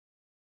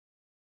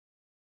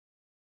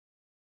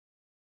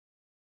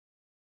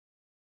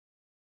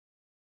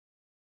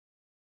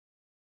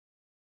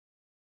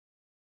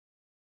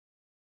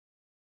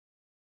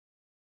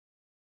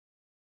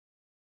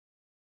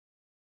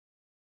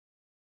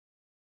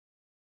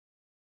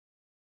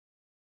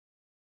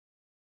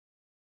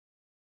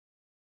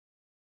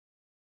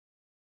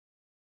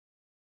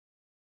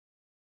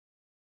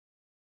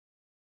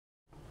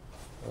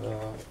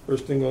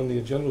First thing on the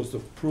agenda is the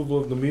approval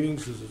of the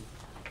meetings.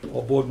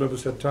 All board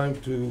members had time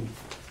to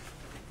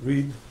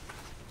read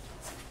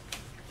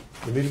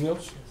the meeting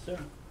notes? Yes,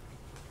 sir.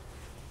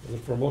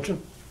 Look for a motion?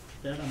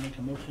 Then I'll make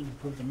a motion to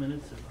approve the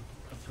minutes of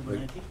October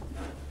Right. 19th.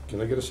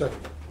 Can I get a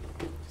second?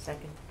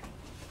 Second.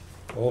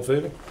 All in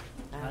favor?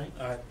 Aye.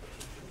 Aye.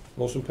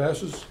 Motion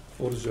passes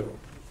 4-0.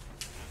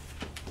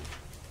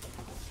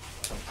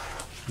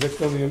 Next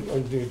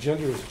on the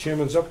agenda is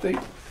Chairman's update.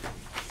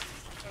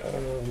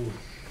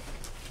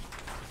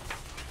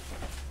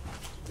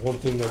 One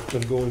thing that's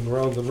been going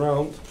round and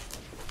round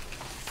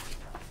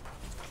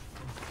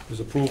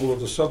is approval of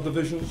the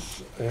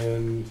subdivisions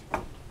and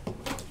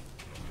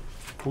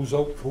who's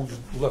out, who's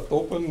left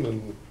open,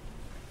 and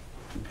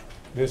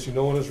Nancy,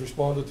 no one has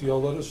responded to your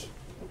letters?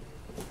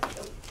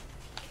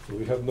 So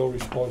we have no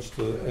response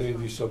to any of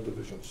these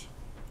subdivisions.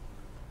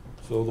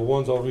 So the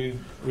ones I'll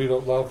read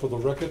out loud for the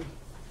record.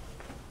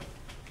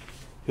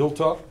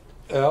 Hilltop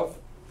Ave,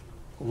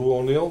 Lou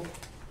O'Neill,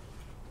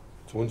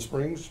 Twin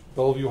Springs.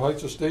 Bellevue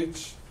Heights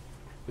Estates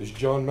is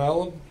John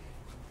Mallon.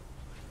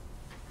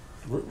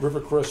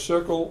 Rivercrest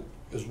Circle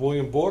is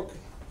William Bork.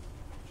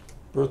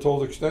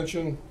 Berthold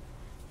Extension,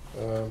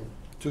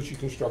 Tucci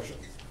Construction.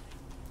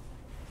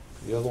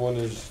 The other one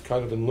is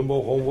kind of in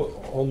limbo,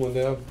 Homeland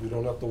Ave. We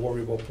don't have to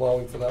worry about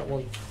plowing for that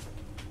one.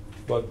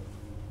 But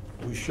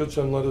we should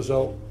send letters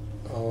out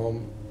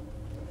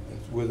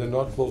where they're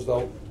not closed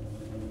out,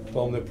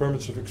 tell them their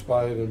permits have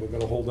expired and we're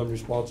going to hold them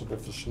responsible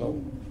for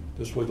snow.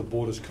 This way the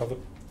board is covered.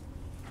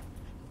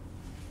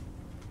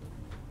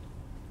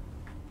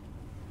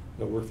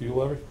 That work for you,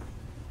 Larry?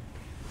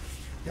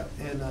 Yeah,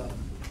 and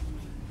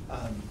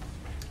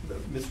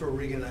Mr.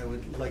 O'Regan and I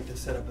would like to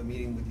set up a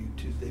meeting with you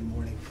Tuesday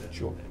morning to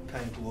Sure.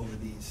 kind of go over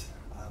these,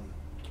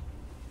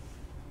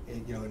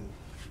 and, you know,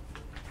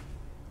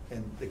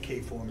 and the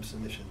K-form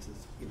submissions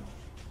is, you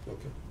know.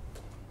 Okay.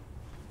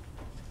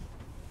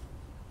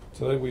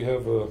 Tonight we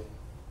have a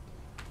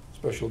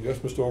special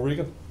guest, Mr.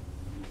 O'Regan.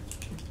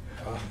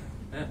 How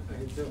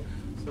you doing?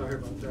 Sorry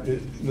about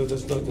that. No,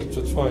 that's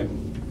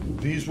fine.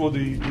 These are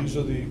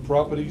the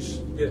properties.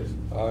 Yes.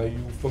 Are you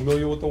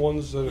familiar with the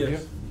ones that are here?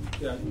 Yes.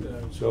 Yeah.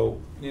 So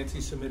Nancy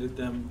submitted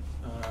them,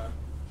 I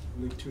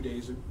believe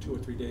 2 or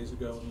 3 days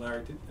ago, and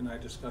Larry and I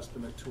discussed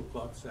them at 2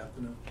 o'clock this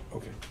afternoon.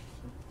 okay.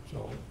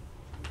 So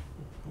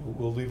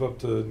we'll leave up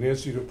to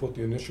Nancy to put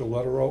the initial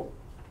letter out.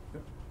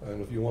 Yep.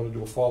 And if you want to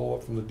do a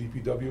follow-up from the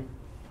DPW,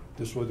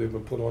 this way they've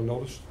been put on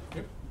notice.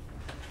 Yep.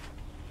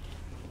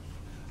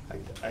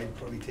 I'd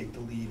probably take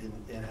the lead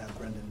and have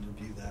Brendan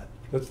review that.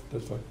 That's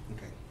fine.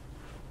 Okay.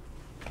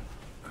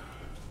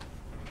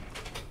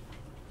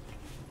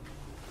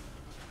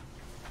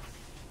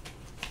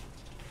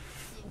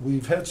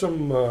 We've had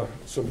some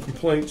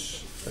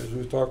complaints, as we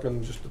were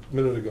talking just a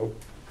minute ago,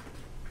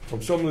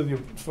 from some of the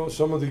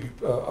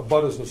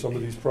abutters of some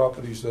of these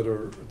properties that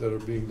are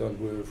being done.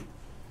 We're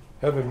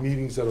having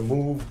meetings that are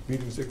moved,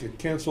 meetings that get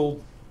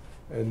canceled,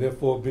 and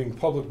therefore being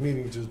public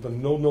meetings, there's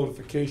been no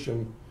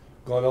notification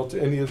gone out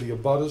to any of the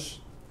abutters.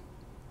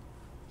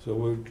 So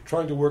we're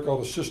trying to work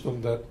out a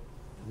system that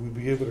we'll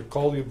be able to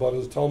call the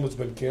abutters, tell them it's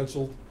been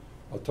canceled,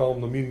 or tell them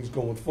the meeting's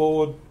going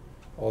forward,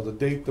 or the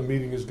date the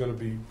meeting is going to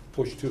be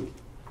pushed to.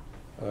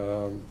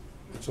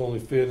 It's only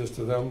fairness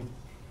to them.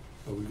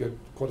 We get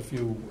quite a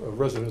few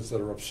residents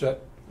that are upset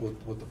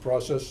with the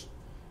process,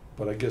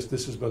 but I guess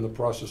this has been the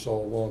process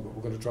all along, but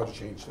we're going to try to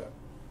change that.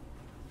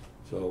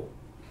 So,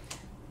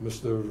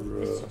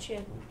 Mr.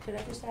 Chair, could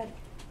I just add,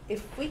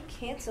 if we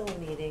cancel a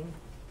meeting,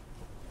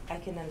 I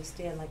can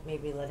understand like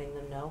maybe letting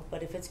them know,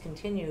 but if it's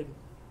continued,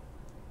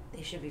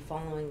 they should be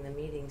following the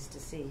meetings to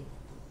see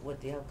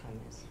what the outcome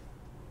is.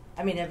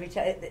 I mean,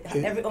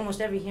 almost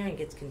every hearing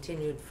gets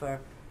continued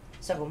for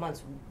several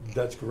months.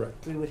 That's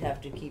correct. We would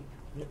have to keep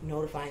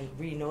re-notifying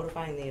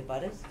the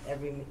abutters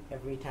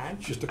every time.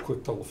 It's just a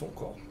quick telephone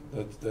call.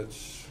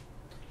 That's.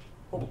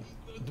 Well,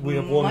 We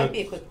have one. Might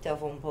be a quick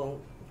telephone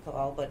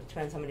call, but it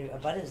depends how many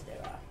abutters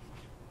there are.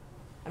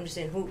 I'm just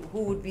saying, who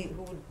would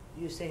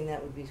you saying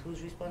that would be,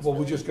 who's responsible? Well,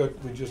 we just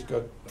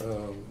got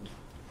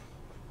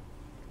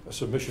a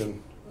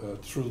submission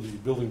through the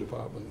building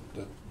department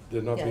that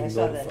they're not being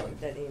notified. Yeah, I saw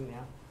that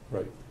email.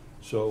 Right.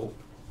 So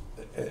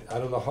I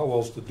don't know how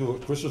else to do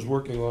it. Chris is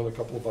working on a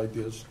couple of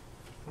ideas.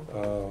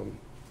 I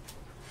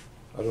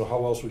don't know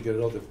how else we get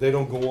it out. If they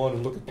don't go on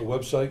and look at the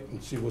website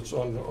and see what's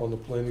on the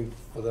planning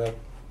for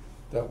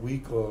that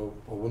week or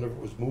whenever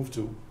it was moved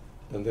to,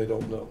 then they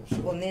don't know. So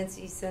Well,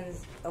 Nancy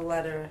sends a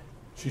letter.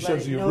 she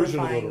sends the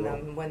original letter notifying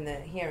out. them when the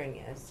hearing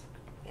is,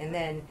 and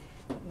then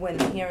when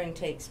the hearing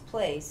takes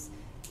place,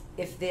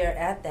 if they're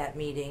at that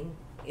meeting,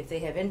 if they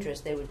have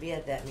interest, they would be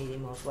at that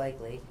meeting most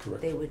likely.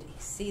 Correct. They would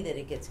see that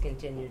it gets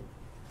continued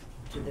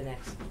to the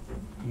next.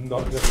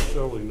 Not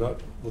necessarily,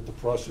 not with the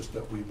process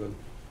that we've been.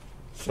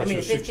 I mean,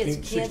 if it gets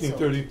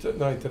canceled.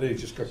 1639 today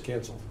just got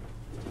canceled.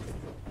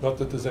 Not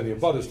that there's any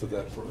abutters to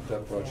that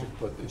project, Yeah.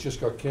 but it just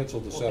got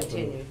canceled this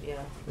afternoon. Continued,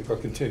 yeah. It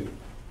got continued.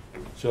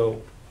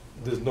 So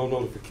there's no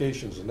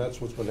notifications, and that's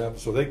what's been happening.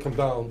 So they come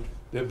down,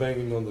 they're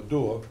banging on the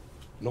door,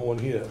 no one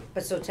here.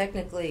 But so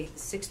technically,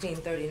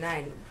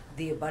 1639,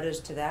 the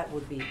abutters to that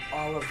would be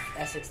all of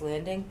Essex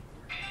Landing?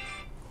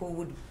 Who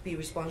would be No,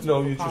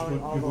 responsible you for just calling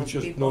would- all you would those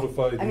just people?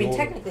 notify the I mean, owner.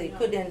 technically, it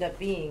could end up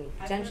being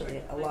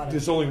potentially a lot of.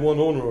 There's only one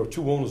owner or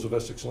two owners of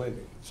Essex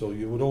Landing, so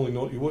you would only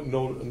you wouldn't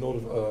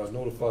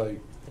notify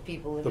The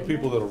people the living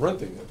people there? that are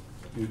renting it.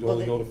 You'd Well,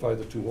 only they- notify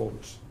the two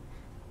owners.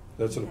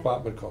 That's an Okay.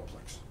 apartment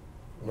complex.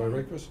 Am I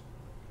right, Chris?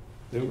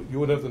 You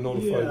would have to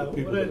notify the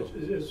people that are.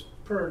 Is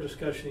per our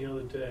discussion the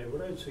other day,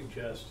 what I'd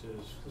suggest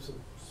is,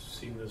 I've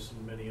seen this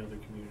in many other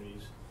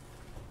communities,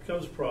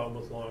 becomes a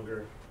problem with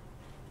longer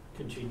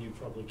continued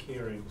public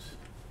hearings.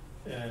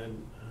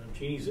 And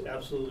Jeannie's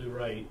absolutely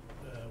right.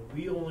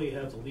 We only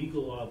have the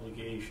legal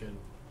obligation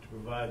to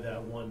provide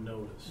that one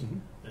notice.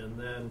 Mhm. And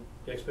then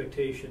the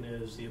expectation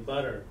is the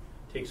abutter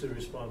takes the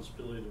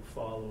responsibility to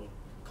follow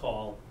a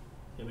call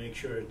and make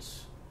sure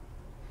it's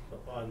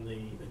on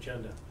the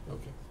agenda.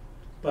 Okay.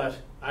 But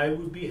I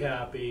would be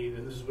happy,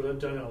 and this is what I've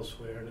done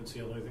elsewhere, and it's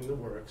the only thing that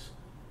works.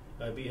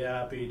 I'd be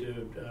happy to,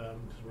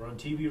 because we're on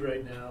TV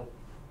right now,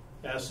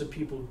 ask the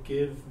people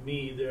give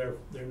me their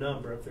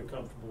number if they're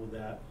comfortable with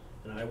that,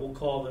 and I will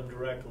call them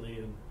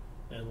directly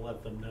and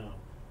let them know.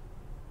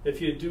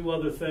 If you do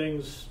other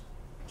things,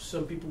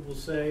 some people will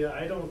say,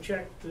 I don't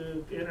check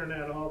the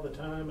internet all the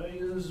time.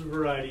 There's a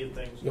variety of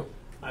things. Yep.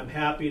 I'm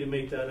happy to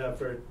make that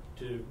effort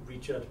to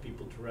reach out to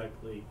people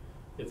directly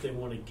if they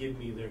want to give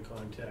me their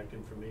contact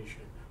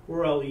information.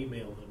 Or I'll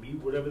email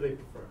them, whatever they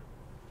prefer.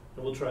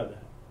 And we'll try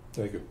that.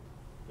 Thank you.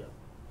 Yeah.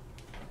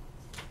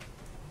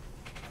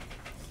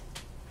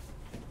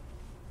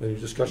 Any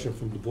discussion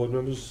from the board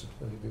members?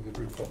 Anything that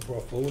we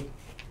brought forward?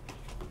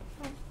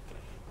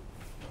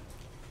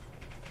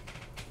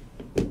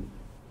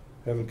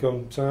 Having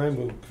come time,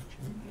 we'll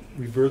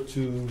revert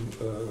to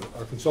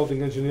our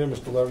consulting engineer,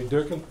 Mr. Larry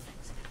Durkin.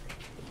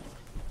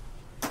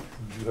 Do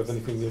you have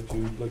anything that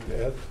you'd like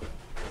to add?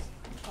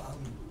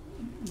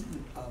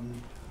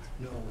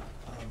 No.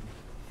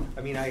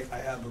 I mean, I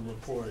have a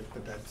report,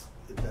 but that's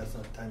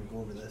not time to go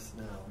over this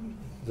now.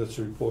 That's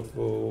a report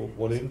for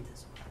 180?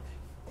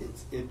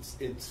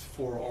 It's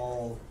for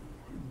all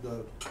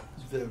the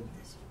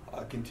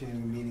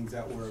continuing meetings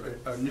that were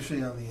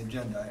initially on the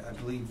agenda. I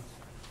believe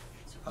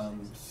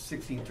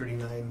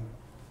 1639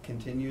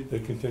 continued. They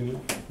continue?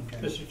 Okay.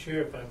 Mr.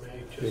 Chair, if I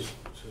may, just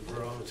so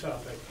we're on the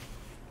topic,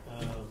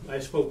 I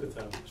spoke with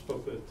them,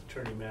 spoke with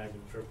Attorney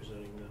Magnus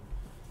representing them,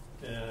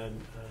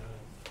 and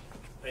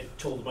I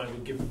told them I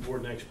would give the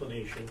board an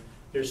explanation.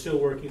 They're still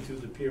working through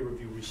the peer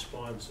review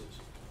responses.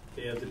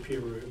 They have the peer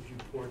review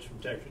reports from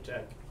Tetra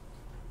Tech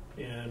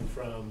and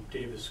from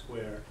Davis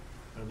Square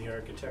on the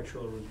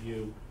architectural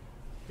review.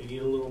 They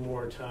need a little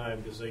more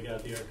time because they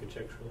got the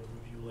architectural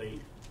review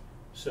late.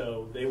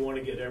 So they want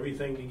to get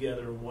everything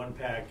together in one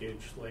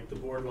package, like the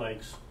board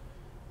likes,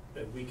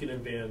 a week in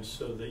advance,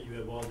 so that you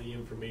have all the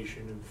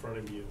information in front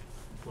of you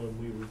when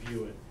we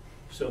review it.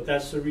 So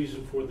that's the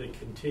reason for the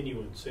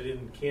continuance. They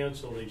didn't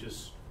cancel, they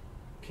just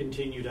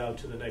continued out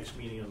to the next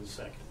meeting on the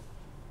 2nd.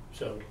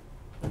 So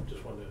I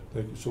just wanted to.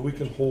 Thank you. So we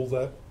can hold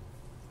that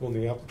when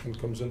the applicant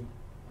comes in,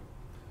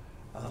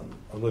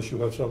 unless you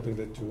have something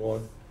that you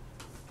want?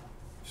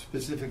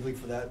 Specifically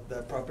for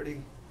that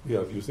property?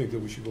 Yeah, if you think that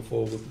we should go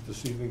forward with it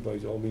this evening, by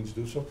all means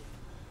do so.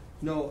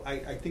 No,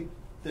 I think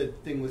the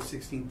thing with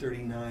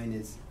 1639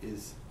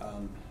 is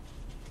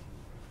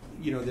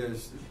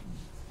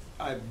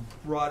I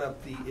brought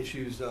up the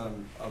issues of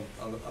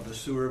a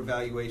sewer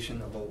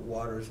evaluation, of a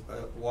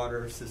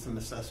water system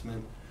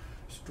assessment,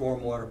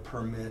 stormwater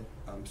permit,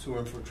 sewer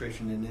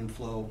infiltration and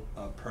inflow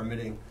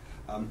permitting.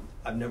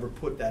 I've never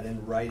put that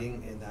in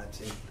writing, and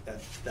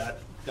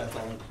that's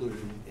all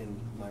included in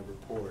my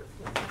report.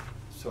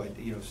 So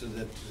so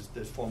that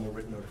there's formal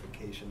written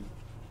notification.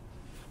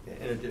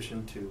 In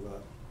addition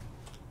to.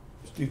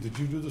 Steve, did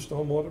you do the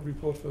stormwater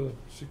report for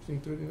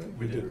 1639?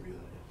 We did review that,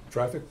 yeah.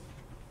 Traffic?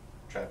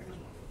 Traffic is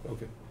one.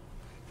 Okay.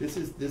 This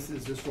is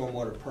the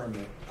stormwater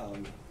permit,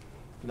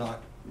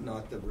 not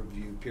the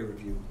peer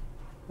review.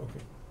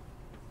 Okay.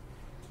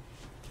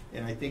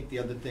 And I think the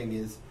other thing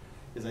is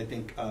I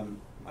think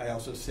I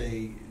also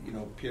say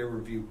peer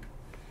review.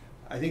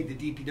 I think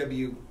the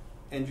DPW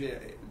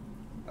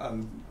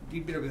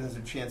DPW has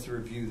a chance to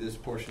review this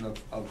portion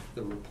of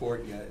the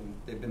report yet, and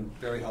they've been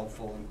very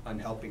helpful in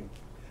helping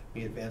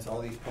me advance all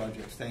these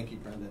projects. Thank you,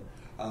 Brendan.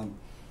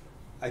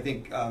 I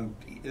think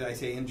I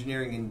say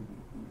engineering and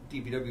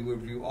DPW will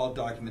review all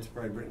documents,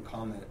 provide written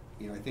comment.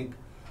 I think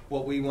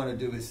what we want to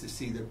do is to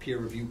see the peer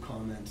review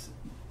comments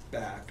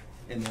back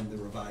and then the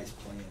revised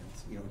plans.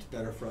 It's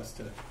better for us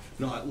to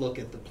not look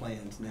at the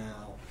plans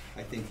now.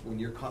 I think when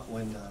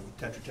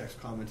Tetra Tech's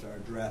comments are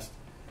addressed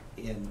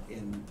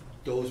and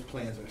those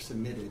plans are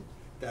submitted,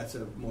 that's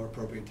a more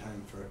appropriate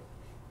time for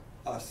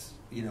us.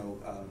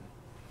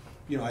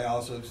 I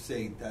also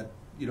say that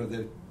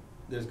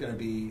there's going to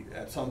be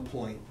at some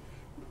point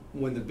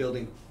when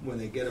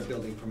they get a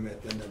building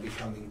permit, then they'll be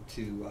coming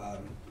to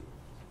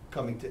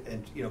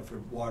for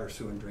water,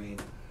 sewer, and drain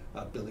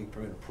building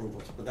permit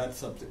approvals. But that's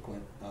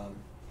subsequent.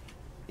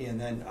 And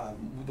then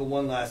the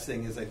one last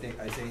thing is I say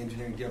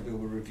engineering DPW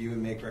will review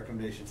and make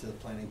recommendations to the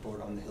planning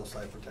board on the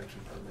hillside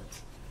protection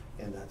permits.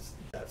 And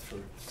that's for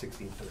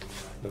 1639.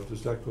 Now,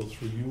 does that go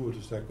through you, or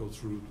does that go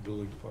through the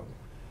building department?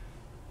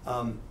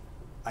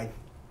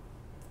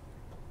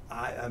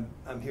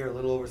 I'm here a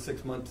little over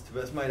 6 months. To the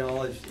best of my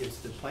knowledge, it's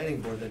the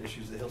planning board that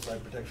issues the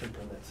hillside protection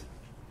permits.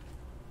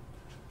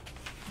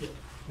 Yeah.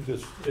 It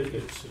is.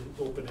 It's an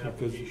open Because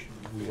application.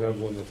 we have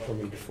one that's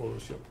coming before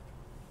us, yep.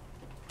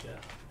 Yeah,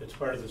 it's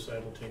part of the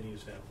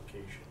simultaneous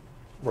application.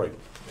 Right.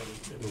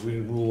 And But we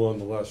didn't rule on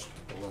the last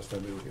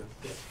time they were here.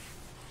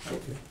 Yeah.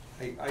 Okay.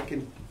 I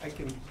can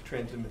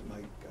transmit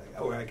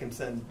or I can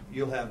send,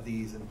 you'll have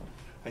these, and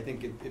I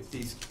think if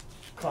these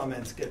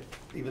comments get,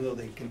 even though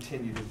they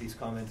continued, if these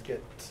comments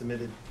get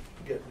submitted,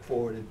 get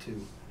forwarded to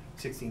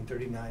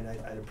 1639,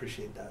 I'd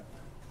appreciate that.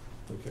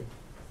 Okay.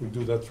 We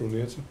do that through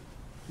Nancy?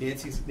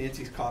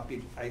 Nancy's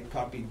copied, I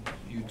copied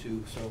you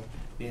too, so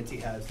Nancy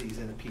has these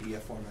in a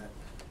PDF format.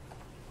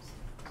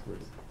 Great.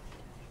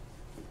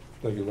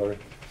 Thank you, Larry.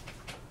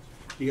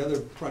 The other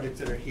projects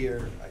that are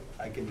here,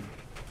 I can,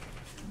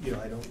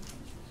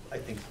 I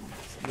think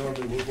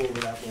normally we'll go over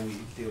that when we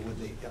deal with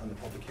on the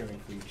public hearing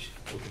for each.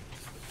 Okay.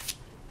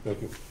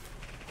 Thank you.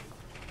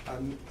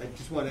 I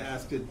just want to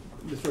ask,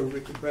 Mr.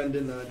 Rick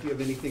Brendan, do you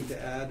have anything to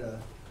add?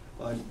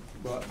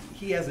 Well,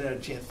 he hasn't had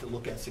a chance to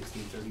look at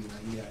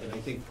 1639 yet, and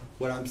I think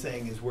what I'm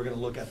saying is we're going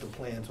to look at the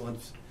plans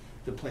once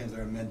the plans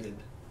are amended.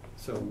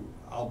 So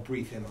I'll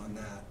brief him on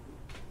that.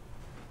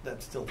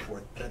 That's still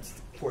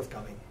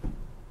forthcoming.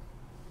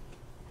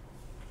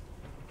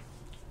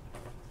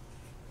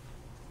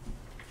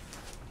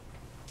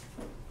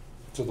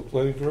 So the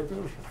planning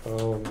director,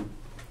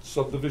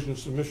 subdivision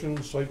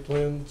submissions, site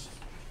plans,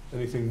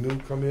 anything new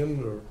come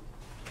in, or?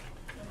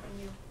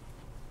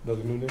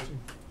 Nothing new, Nancy?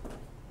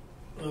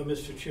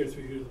 Mr. Chair,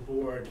 through you to the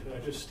board,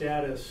 just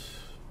status,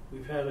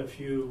 we've had a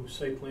few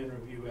site plan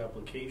review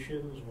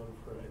applications, one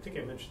for, I think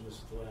I mentioned this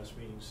at the last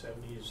meeting,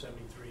 70 to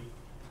 73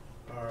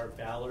 are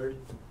Ballard,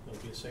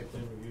 there'll be a site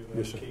plan review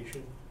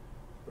application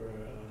for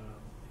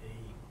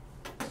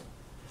a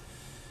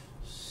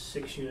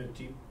 6-unit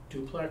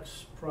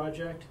duplex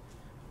project.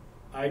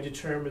 I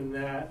determined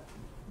that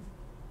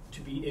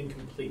to be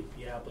incomplete.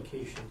 The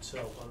application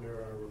itself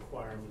under our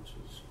requirements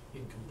was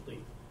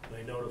incomplete. And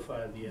I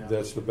notified the applicant.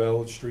 That's the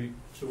Ballard Street?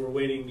 So we're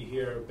waiting to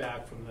hear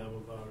back from them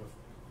about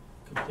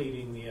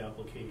completing the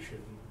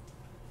application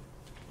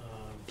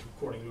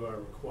according to our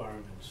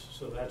requirements.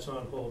 So that's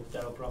on hold.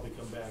 That'll probably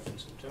come back in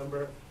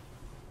September.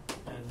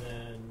 And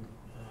then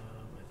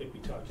I think we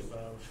talked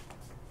about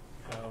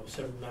how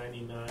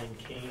 799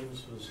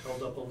 Canes was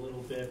held up a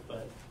little bit,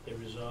 but they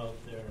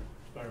resolved their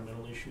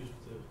environmental issues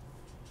with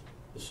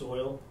the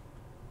soil.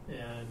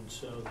 And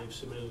so they've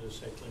submitted a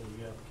site plan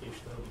review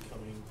application that'll be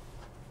coming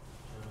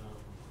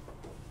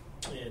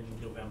in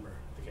November.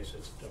 I think I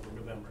said September,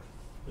 November,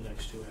 the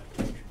next two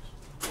applications.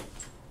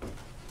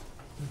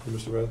 Thank you,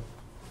 Mr. Riley.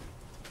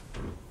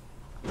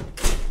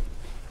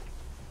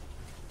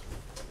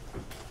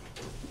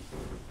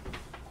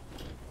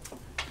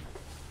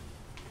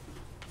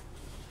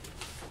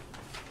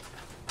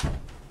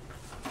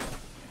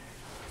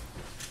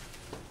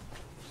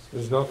 It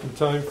is now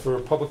time for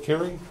a public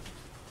hearing,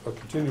 a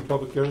continued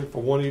public hearing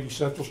for 180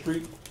 Central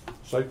Street,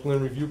 site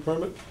plan review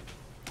permit.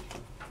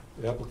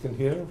 The applicant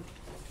here.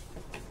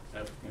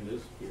 Applicant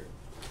is here.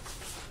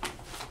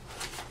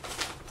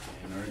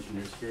 And our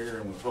engineer's here,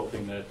 and we're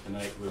hoping that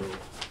tonight we'll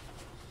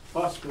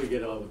possibly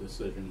get all the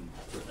decision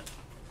for it.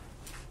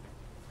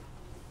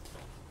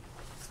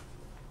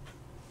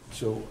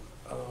 So,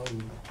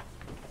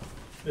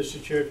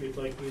 Mr. Chair, if you'd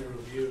like me to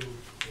review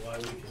why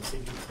we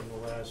continued from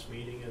the last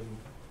meeting, and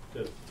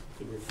there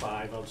were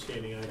 5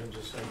 outstanding items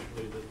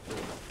essentially that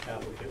the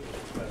applicant was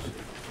requested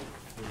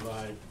to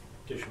provide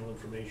additional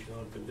information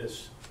on for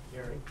this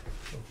hearing.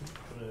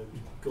 I'm going to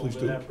go Please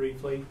over do. that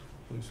briefly.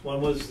 please.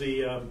 One was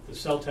the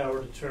cell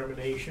tower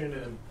determination,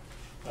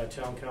 and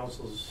town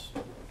council's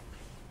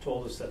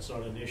told us that's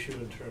not an issue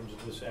in terms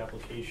of this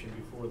application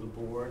before the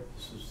board.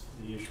 This is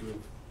the issue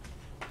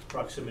of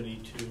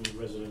proximity to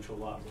residential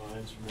lot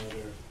lines and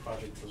whether a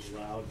project was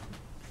allowed.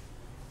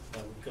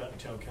 We've gotten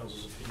town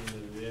council's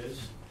opinion that it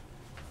is.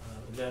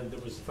 And then there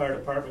was the fire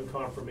department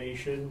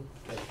confirmation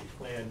that the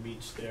plan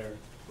meets their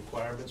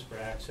requirements for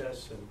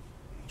access and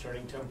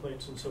turning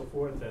templates and so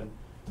forth. And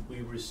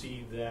we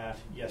received that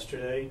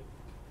yesterday,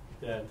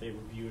 that they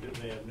reviewed it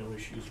and they have no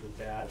issues with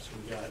that. So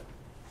we got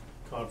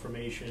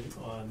confirmation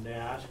on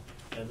that.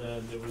 And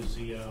then there was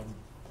the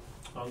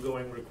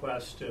ongoing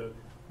request to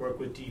work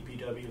with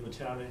DPW and the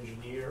town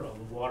engineer on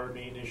the water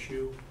main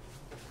issue,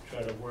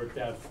 try to work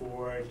that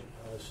forward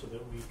so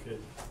that we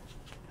could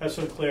have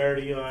some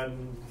clarity on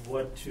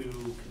what to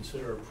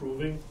consider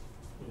approving,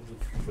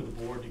 for the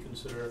board to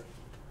consider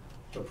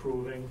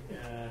approving.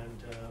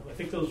 And I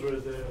think those were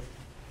the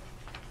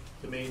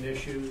main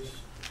issues.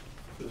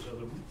 There's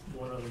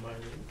one other minor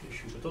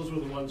issue, but those were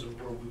the ones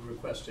where we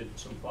requested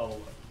some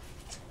follow-up.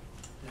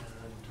 And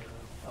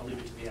I'll leave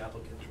it to the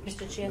applicant.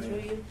 Mr. Chair, through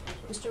you.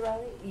 Mr.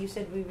 Riley, you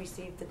said we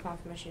received the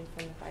confirmation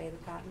from the fire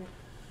department.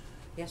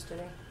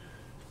 yesterday?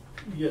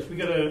 Yes, we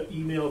got an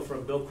email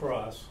from Bill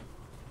Cross,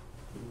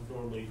 who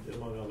normally,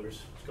 among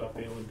others, Scott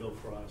Bale and Bill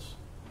Cross.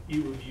 He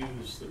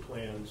reviews the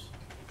plans,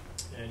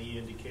 and he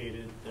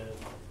indicated that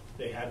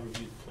they had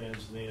reviewed the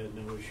plans and they had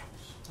no issues.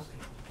 Okay.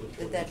 with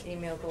Did what that he-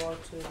 email go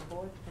out to the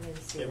board? I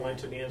didn't see They that. went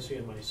to Nancy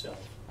and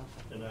myself,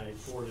 Okay, and I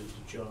forwarded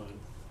it to John,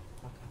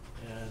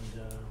 okay.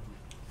 and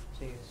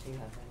So you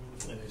have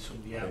that I email?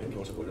 assume the I don't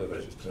applicants have would a have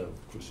letter, read I it. just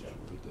have Chris's word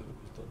that it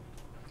was done.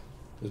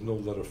 There's no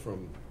letter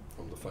from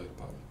the fire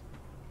department.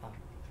 Oh.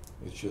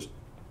 It's just,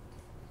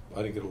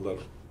 I didn't get a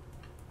letter.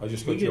 I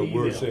just We got your get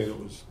word emails. saying it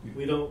was.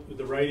 We don't,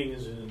 the writing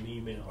is in an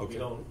email. Okay.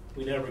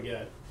 We never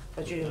get.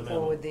 But you didn't a memo.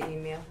 forward the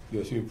email?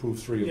 Yes, you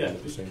approved 3 of Yeah, them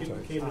at the same it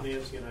time. came to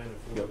Nancy and I and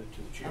I forwarded it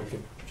to the chair, Okay.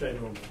 which I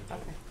normally do.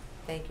 Okay,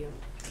 thank you.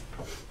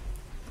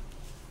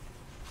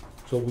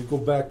 So we go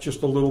back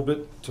just a little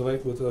bit.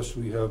 Tonight with us,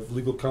 we have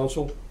legal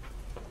counsel.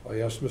 I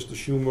asked Mr.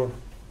 Schumer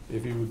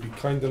if he would be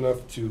kind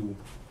enough to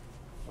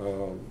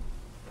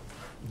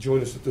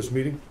join us at this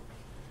meeting.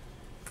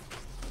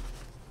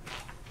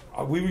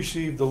 We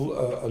received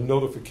a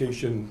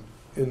notification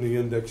in the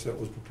index that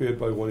was prepared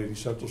by 180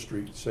 Central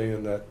Street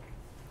saying that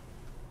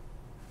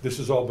this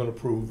has all been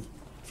approved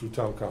through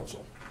town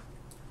council.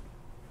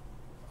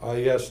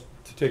 I asked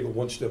to take it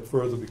one step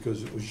further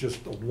because it was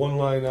just a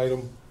one-line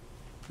item.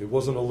 It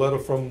wasn't a letter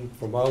from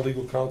our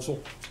legal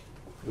counsel.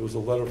 It was a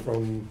letter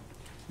from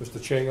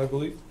Mr. Chang, I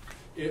believe.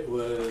 It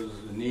was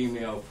an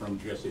email from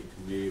Jesse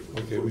to me.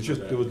 Okay, it was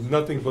just, there was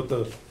nothing but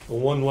the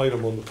one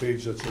item on the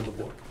page that's in the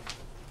book.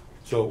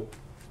 So,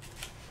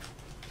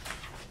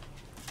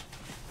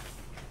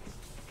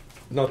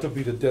 not to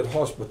beat a dead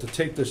horse, but to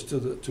take this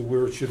to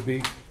where it should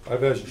be,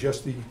 I've asked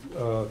Jesse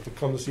to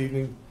come this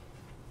evening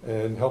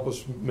and help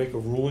us make a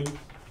ruling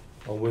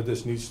on where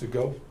this needs to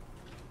go.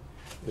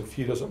 If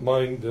he doesn't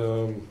mind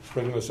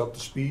bringing us up to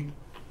speed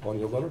on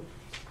your letter.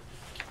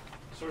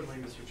 Certainly,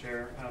 Mr.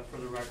 Chair. For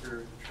the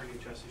record, Attorney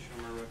Jesse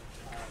Schumer,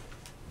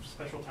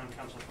 Special Town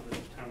Counsel for the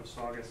Town of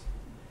Saugus.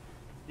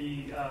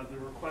 The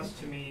request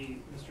to me,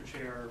 Mr.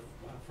 Chair,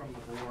 from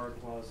the board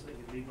was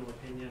a legal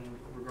opinion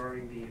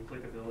regarding the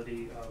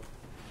applicability of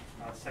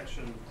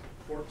Section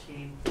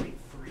 14.3,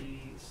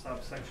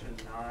 subsection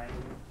 9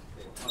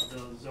 of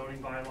the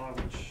zoning bylaw,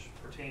 which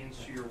pertains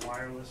to your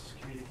wireless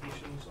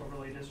communications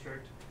overlay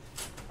district.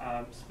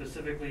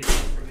 Specifically,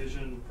 this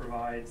provision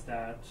provides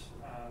that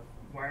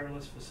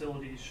wireless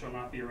facilities shall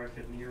not be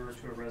erected nearer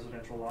to a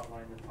residential lot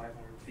line than 500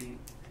 feet.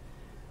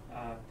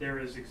 There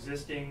is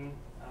existing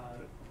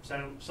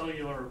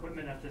cellular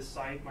equipment at this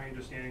site. My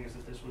understanding is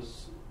that this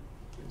was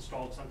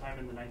installed sometime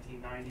in the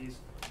 1990s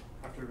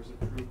after it was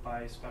approved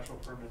by special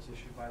permits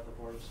issued by the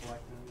Board of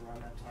Selectmen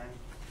around that time.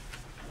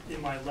 In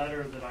my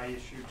letter that I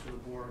issued to the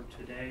board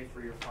today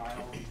for your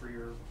file and for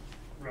your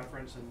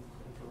reference and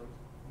for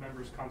the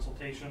members'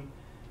 consultation,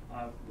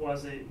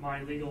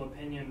 my legal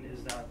opinion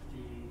is that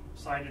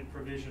the cited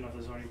provision of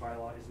the zoning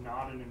bylaw is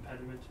not an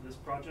impediment to this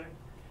project.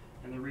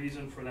 And the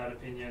reason for that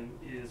opinion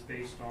is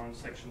based on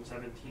Section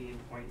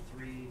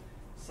 17.3,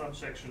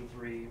 subsection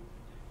 3,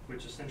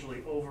 which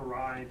essentially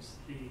overrides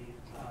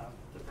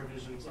the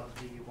provisions of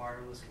the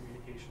wireless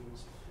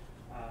communications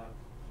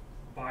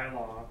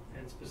bylaw,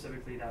 and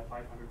specifically that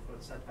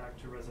 500-foot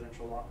setback to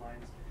residential lot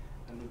lines.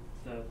 And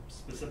the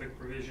specific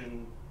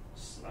provision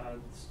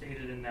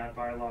stated in that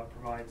bylaw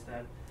provides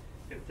that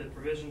if the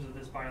provisions of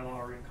this bylaw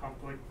are in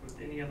conflict with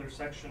any other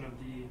section of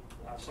the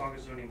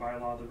Saugus zoning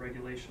bylaw, the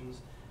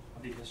regulations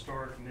of the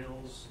Historic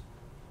Mills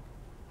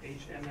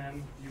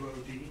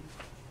HMM-UOD,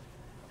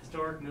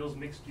 Historic Mills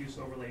Mixed Use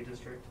Overlay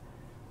District,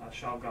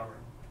 shall govern.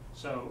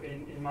 So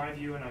in my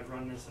view, and I've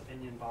run this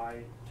opinion by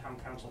Town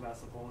Council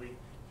Vassapoli,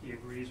 he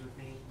agrees with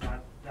me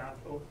that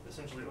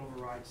essentially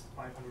overrides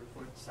the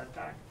 500-foot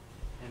setback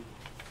and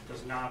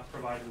does not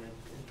provide an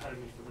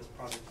impediment for this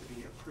project to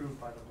be approved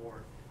by the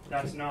board.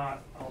 That's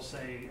not, I'll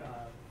say,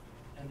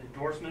 an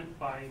endorsement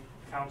by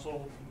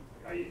council,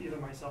 either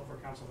myself or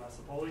Council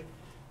Vassapoli.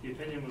 The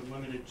opinion was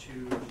limited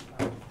to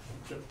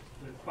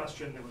the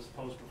question that was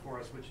posed before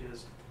us, which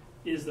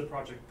is the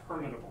project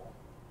permittable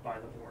by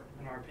the board?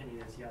 And our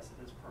opinion is yes,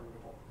 it is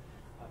permittable.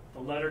 The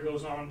letter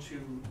goes on to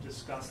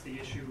discuss the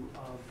issue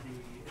of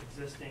the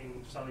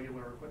existing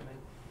cellular equipment.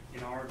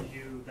 In our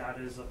view, that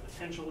is a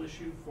potential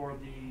issue for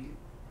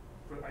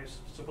I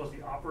suppose,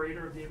 the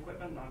operator of the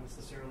equipment, not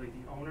necessarily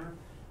the owner,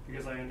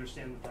 because I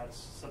understand that that's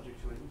subject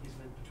to an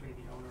easement between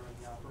the owner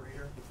and the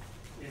operator.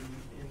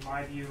 In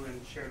my view,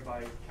 and shared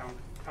by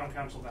Town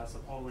Council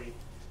Vassapoli,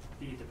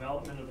 the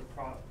development of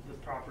the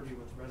property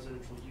with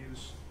residential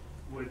use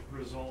would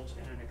result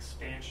in an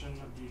expansion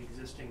of the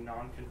existing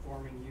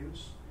non-conforming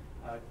use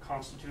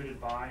constituted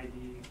by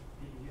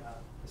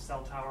the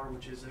cell tower,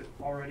 which is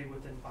already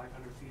within 500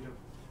 feet of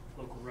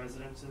local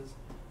residences.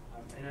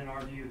 And in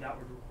our view, that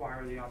would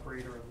require the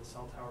operator of the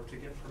cell tower to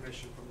get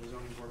permission from the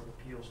Zoning Board of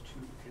Appeals to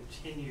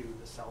continue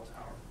the cell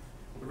tower.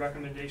 The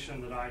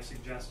recommendation that I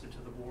suggested to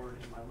the board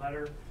in my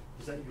letter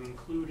is that you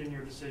include in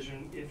your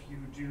decision, if you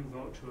do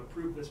vote to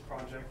approve this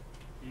project,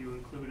 you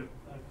include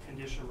a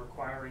condition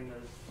requiring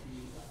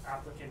the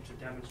applicant to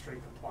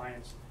demonstrate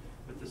compliance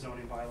with the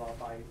zoning bylaw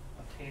by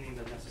obtaining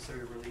the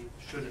necessary relief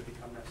should it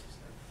become necessary.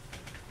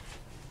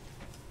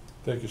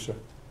 Thank you, sir.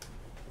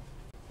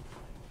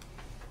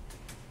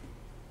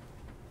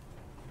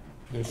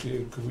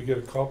 Nancy, could we get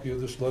a copy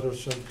of this letter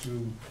sent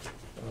to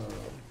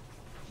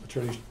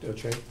Attorney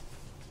Chang?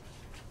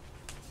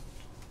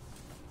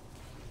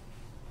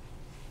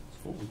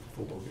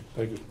 Okay,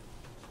 thank you.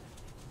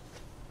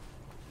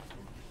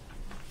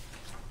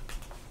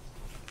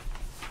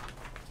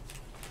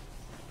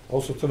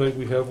 Also tonight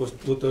we have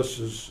with us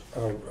is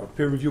our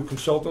peer review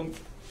consultant,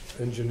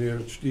 engineer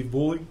Steve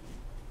Booley.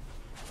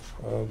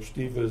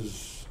 Steve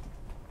has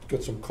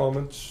got some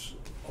comments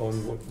on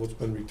what's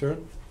been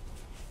returned.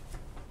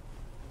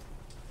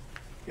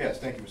 Yes,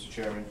 thank you, Mr.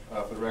 Chairman.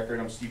 For the record,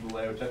 I'm Steve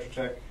Boulay with Tetra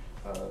Tech,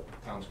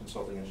 town's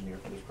consulting engineer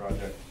for this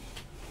project.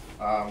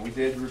 We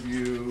did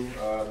review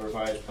the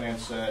revised plan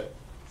set.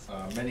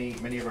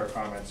 Many of our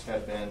comments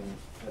have been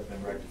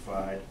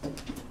rectified.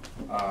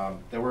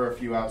 There were a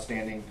few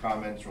outstanding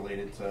comments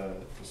related to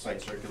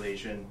site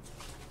circulation.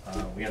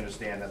 We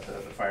understand that the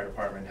fire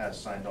department has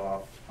signed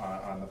off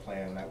on the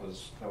plan. That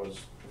was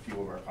a few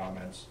of our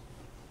comments.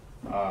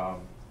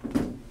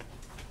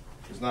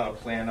 There's not a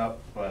plan up,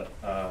 but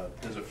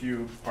there's a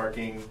few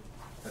parking,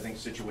 I think,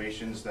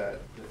 situations that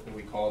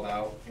we called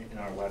out in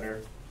our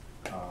letter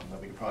that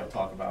we could probably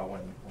talk about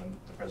when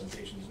the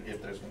presentations,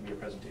 if there's going to be a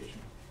presentation.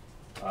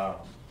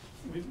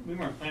 We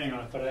weren't planning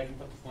on it, but I can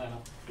put the plan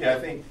up. Yeah, I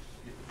think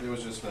it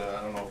was just,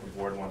 I don't know if the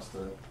board wants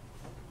to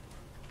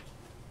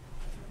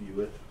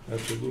view it.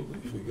 Absolutely,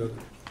 we got it.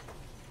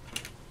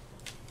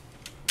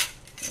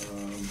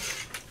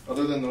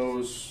 Other than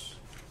those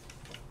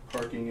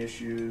parking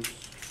issues,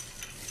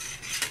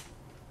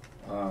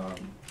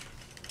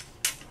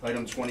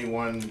 item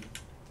 21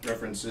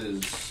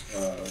 references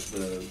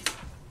the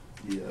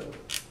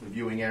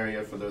viewing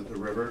area for the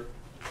river.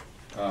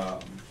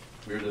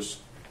 We were just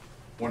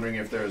wondering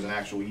if there is an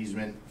actual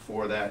easement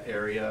for that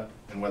area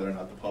and whether or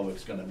not the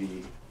public's going to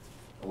be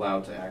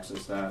allowed to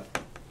access that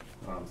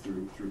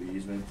through the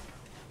easement.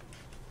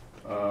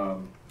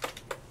 Item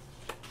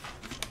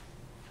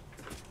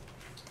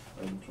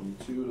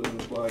 22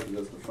 doesn't apply because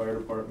that's the fire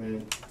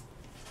department.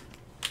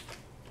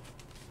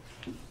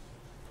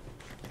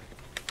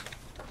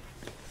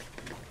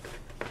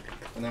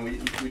 And then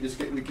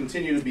we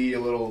continue to be a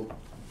little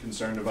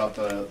concerned about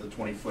the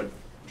 20-foot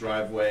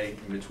driveway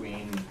in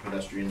between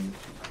pedestrian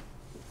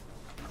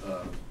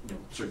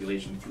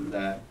circulation through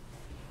that,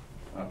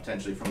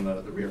 potentially from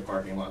the rear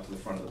parking lot to the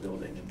front of the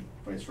building and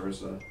vice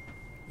versa.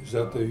 Is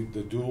that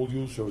the dual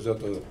use or is that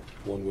the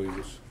one-way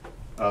use?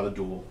 The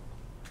dual.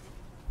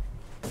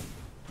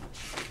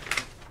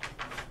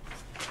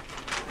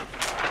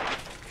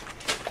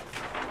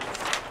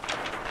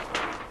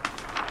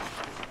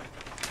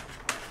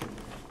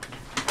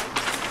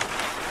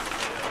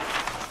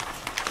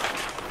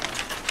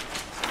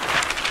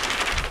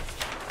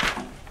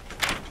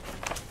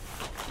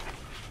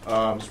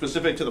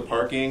 Specific to the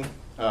parking,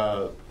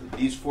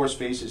 these 4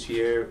 spaces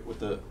here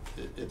with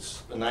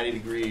it's a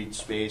 90-degree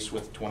space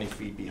with 20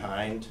 feet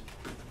behind.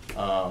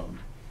 I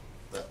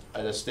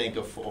just think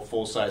a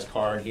full-size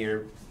car in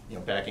here,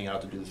 backing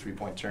out to do the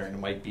 3-point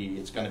turn,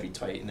 it's going to be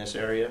tight in this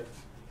area.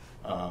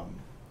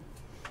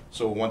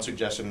 So one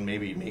suggestion,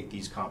 maybe make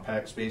these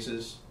compact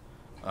spaces,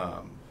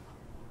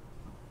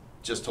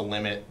 just to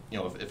limit,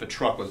 if a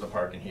truck was to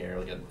park in here,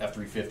 like an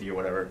F-350 or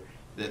whatever,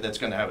 that's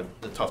going to have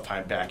a tough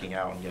time backing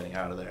out and getting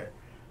out of there.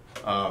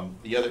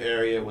 The other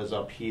area was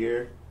up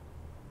here.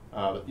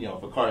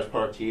 If a car is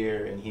parked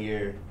here and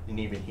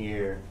even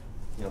here,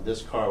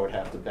 this car would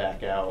have to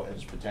back out and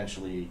is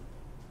potentially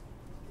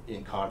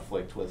in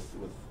conflict with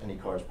any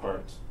cars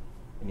parked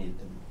in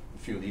a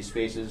few of these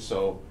spaces.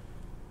 So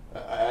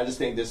I just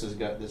think this is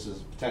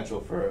potential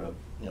for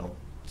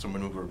some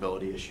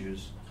maneuverability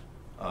issues.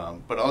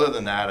 But other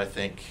than that, I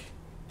think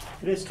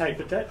It is tight,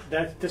 but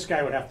that this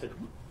guy would have to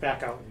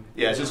back out.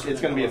 yeah, it's going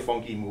to be a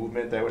funky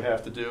movement that would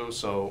have to do.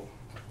 So.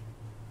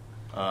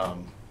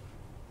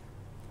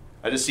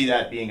 I just see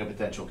that being a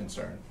potential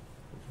concern.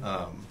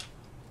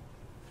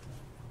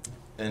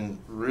 And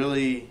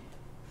really,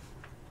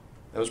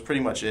 that was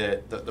pretty much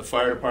it. The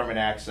fire department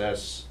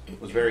access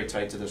was very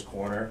tight to this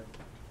corner,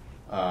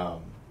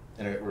 and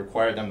it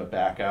required them to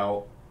back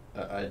out.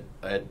 I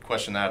had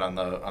questioned that on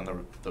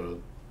the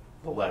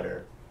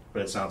letter,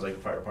 but it sounds like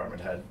the fire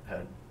department had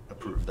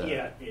approved that.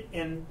 Yeah,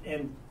 and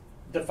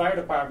the fire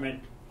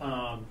department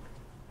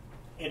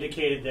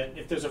indicated that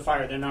if there's a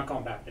fire, they're not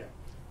going back there.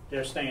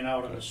 They're staying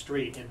out on the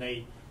street, and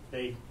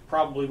they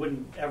probably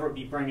wouldn't ever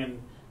be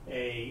bringing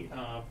a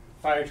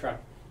fire truck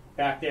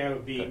back there. It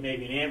would be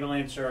maybe an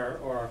ambulance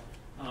or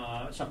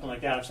something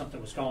like that if something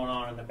was going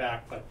on in the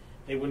back, but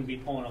they wouldn't be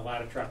pulling a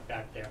ladder truck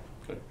back there.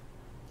 Okay,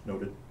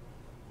 noted.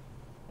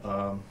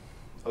 Other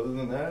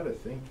than that, I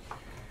think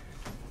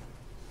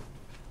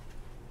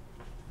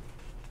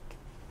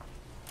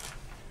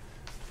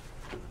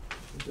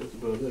that's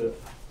about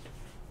it.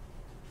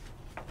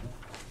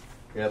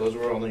 Yeah, those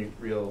were only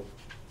real.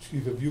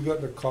 Steve, have you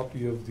gotten a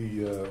copy of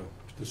the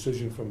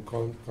decision from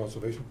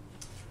Conservation?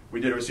 We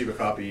did receive a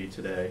copy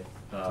today.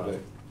 Today.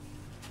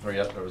 Or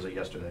was it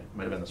yesterday?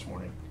 Might have been this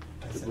morning.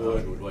 The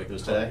board would like It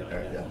was to today? comment on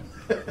Alright,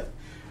 that.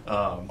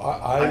 yeah.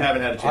 I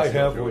haven't had a chance I to go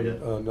have through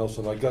it one, yet.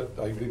 Nelson. I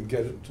didn't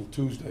get it until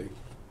Tuesday,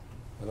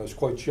 and I was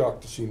quite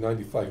shocked to see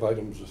 95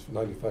 items with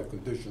 95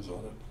 conditions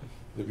on it.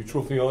 To be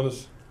truthfully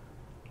honest,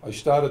 I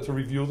started to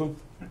review them,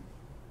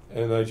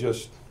 and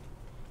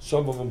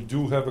some of them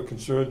do have a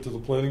concern to the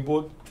planning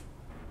board,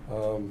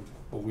 but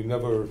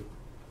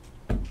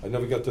I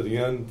never got to the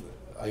end.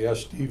 I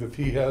asked Steve if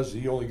he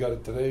only got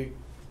it today.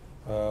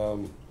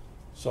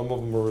 Some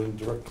of them are in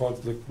direct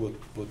conflict with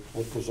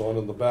what goes on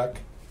in the back,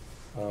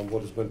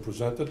 what has been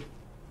presented.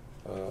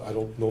 I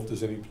don't know if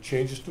there's any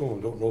changes to them.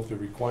 I don't know if they're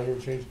requiring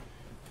change.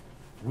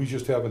 We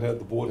just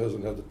the board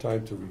hasn't had the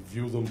time to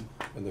review them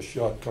and the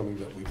shortcomings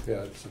that we've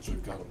had since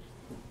we've got them.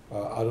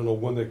 I don't know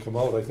when they come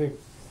out. I think,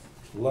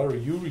 Larry,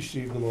 you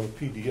received them on a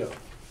PDF.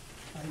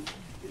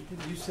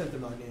 You sent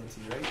them on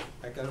Nancy, right?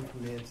 I got them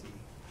from Nancy.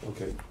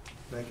 Okay.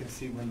 And I can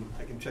see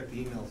I can check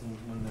the emails and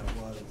when that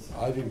was.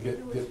 I didn't get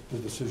the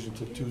decision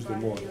till Tuesday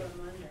morning. Friday or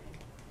Monday.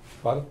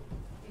 Pardon?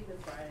 Either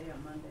Friday or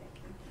Monday.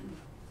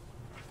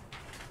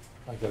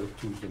 I got it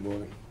Tuesday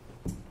morning.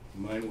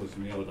 Mine was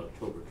mailed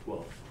October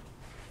 12th.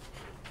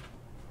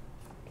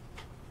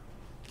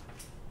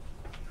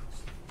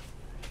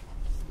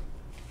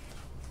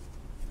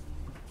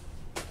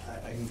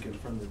 I can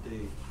confirm the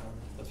date.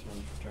 That's what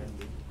I'm trying to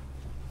do.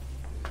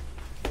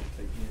 Take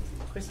Nancy.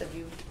 Chris, have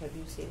you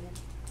seen it?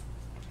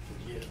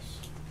 Yes.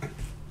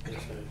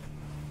 Yes,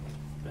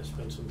 I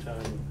spent some time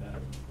with that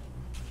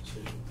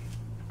decision.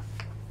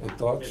 And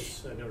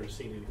thoughts? I've never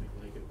seen anything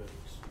like it, but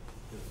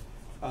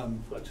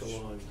it's such a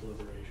long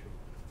deliberation.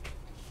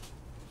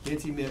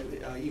 Nancy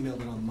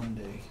emailed it on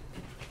Monday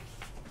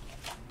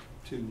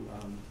to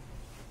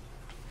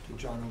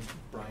John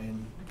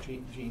O'Brien,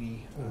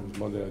 Jeannie.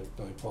 Monday,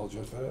 I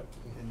apologize for that.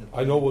 And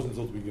I know it wasn't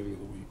until the beginning of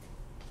the week.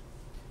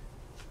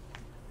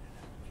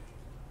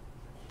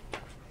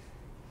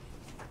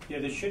 Yeah,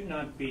 there should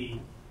not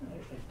be,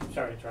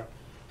 sorry to interrupt,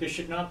 there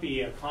should not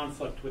be a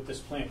conflict with this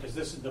plan, because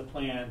this is the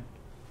plan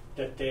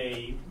that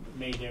they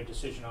made their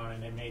decision on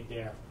and they made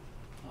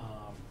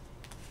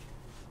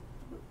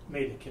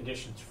the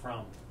conditions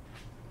from.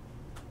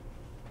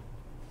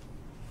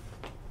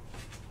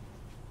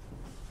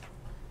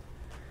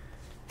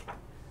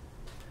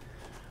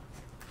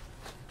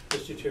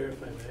 Mr. Chair,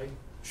 if I may,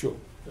 Sure.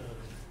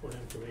 one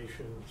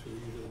information through you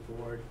to the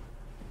board.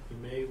 You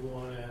may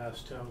want to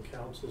ask town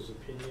council's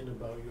opinion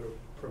about your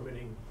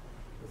permitting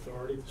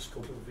authority, the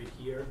scope of it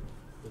here,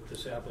 with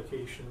this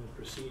application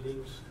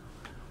proceedings,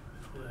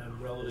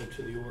 relative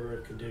to the order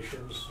of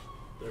conditions.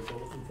 They're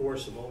both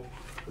enforceable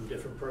from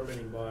different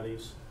permitting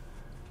bodies,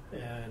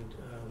 and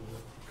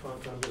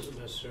Concom doesn't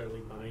necessarily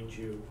bind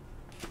you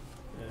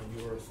and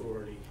your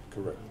authority.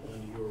 Correct.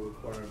 Under your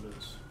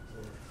requirements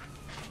or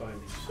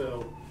findings.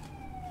 So,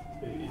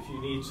 if you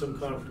need some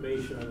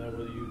confirmation on that,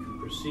 whether you can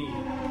proceed,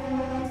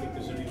 I think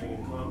there's anything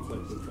in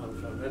conflict with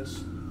Concom,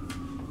 that's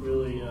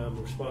really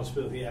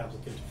responsibility of the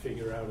applicant to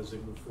figure out as they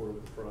move forward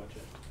with the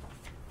project.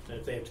 And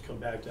if they have to come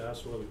back to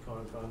us or the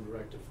Concom to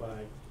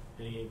rectify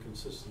any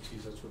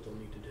inconsistencies, that's what they'll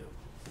need to do.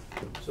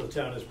 So the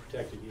town is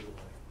protected either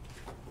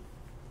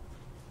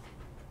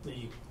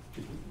way.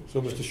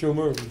 So, Mr.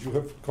 Schumer, would you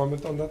have a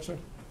comment on that, sir?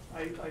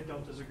 I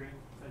don't disagree.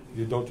 I think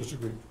You don't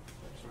disagree?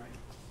 that's right.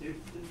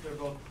 They're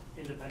both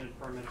independent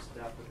permits.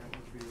 The applicant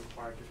would be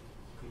required to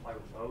comply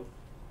with both.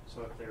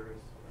 So if there is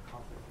a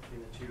conflict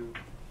between the two,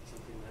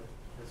 something that,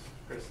 as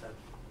Chris said,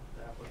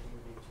 the applicant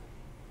would need to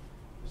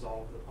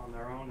resolve on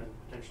their own and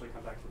potentially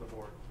come back to the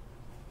board.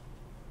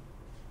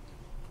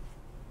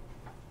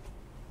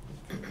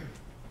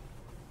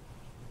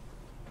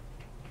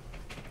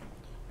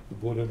 The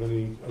board have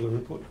any other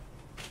input?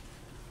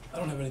 I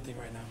don't have anything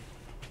right now.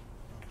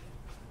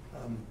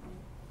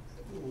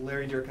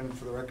 Larry Durkin,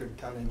 for the record,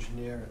 town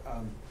engineer.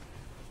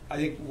 I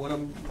think one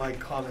of my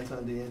comments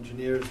on the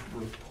engineer's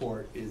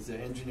report is that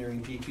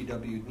engineering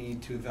DPW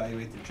need to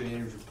evaluate the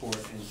drainage report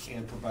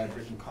and provide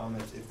written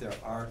comments if there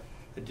are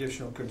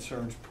additional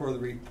concerns per the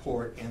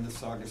report and the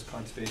Saugus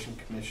Conservation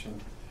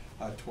Commission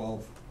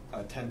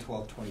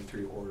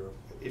 10/12/23 order,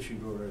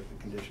 issued order of the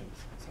conditions.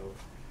 So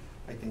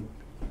I think,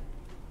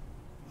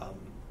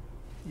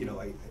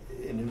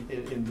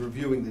 in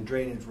reviewing the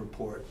drainage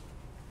report,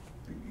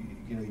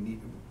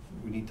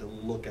 we need to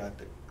look at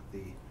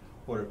the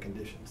order of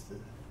conditions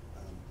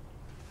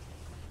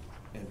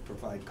and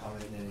provide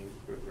comment and any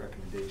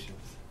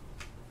recommendations.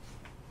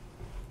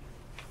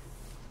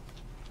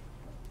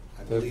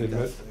 I believe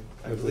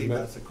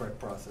that's the correct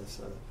process.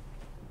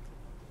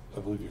 I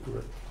believe you're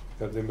correct.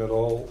 Have they met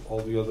all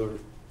the other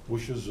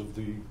wishes of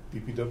the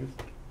DPW?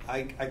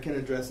 I can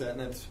address that, and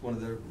that's one of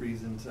the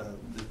reasons the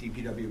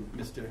DPW,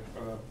 Mr.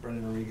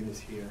 Brendan O'Regan is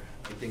here.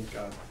 I think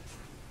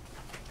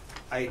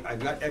I've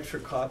got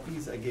extra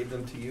copies. I gave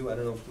them to you. I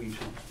don't know if we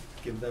should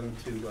give them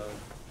to.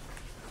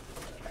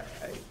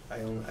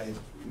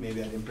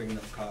 Maybe I didn't bring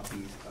enough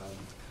copies.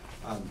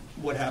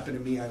 What happened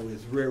to me? I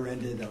was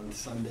rear-ended on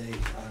Sunday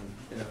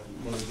in a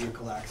motor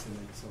vehicle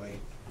accident, so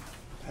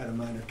had a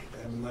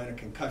minor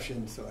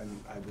concussion, so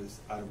I was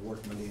out of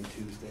work Monday and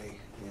Tuesday,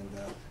 and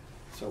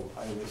so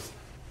I was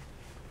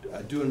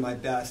doing my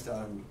best.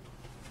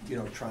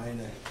 Trying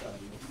to.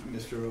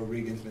 Mr.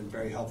 O'Regan's been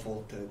very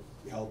helpful to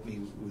help me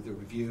with the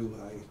review.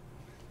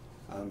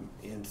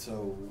 And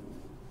so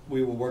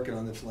we were working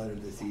on this letter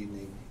this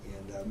evening,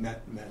 and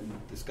met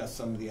and discussed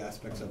some of the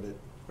aspects of it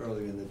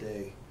earlier in the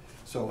day.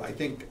 So I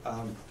think.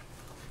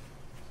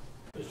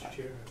 Mr.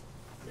 Chair,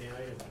 may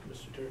I, and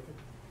Mr. Turkin,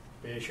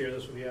 may I share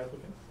this with the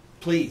applicant?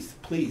 Please.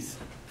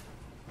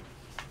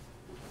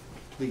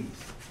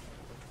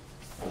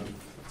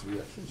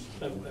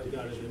 I've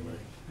got it in my.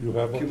 You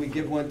have one? Can we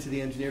give one to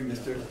the engineer,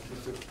 Mr.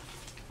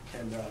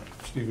 And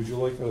Steve, would you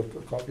like a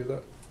copy of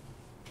that?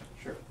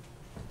 sure.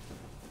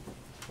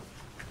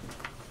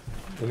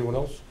 Anyone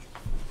else?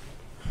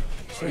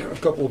 A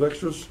couple of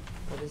extras.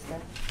 What is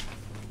that?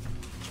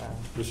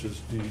 This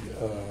is the,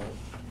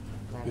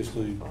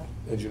 basically,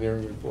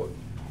 engineering report.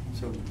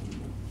 So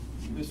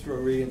Mr.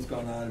 O'Regan's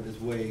gone out of his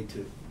way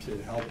to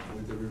help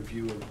with the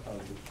review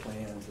of the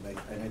plans,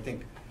 and I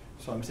think,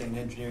 so I'm saying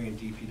engineering and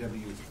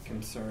DPW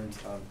concerns,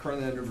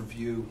 currently under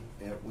review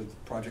with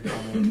project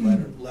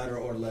comment letter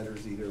or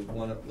letters, either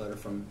one letter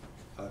from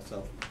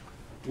self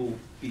will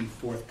be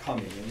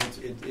forthcoming, and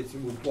it's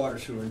with water,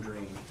 sewer, and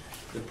drain,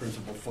 the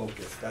principal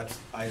focus. That's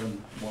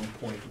item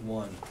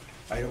 1.1.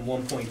 Item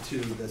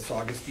 1.2, the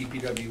Saugus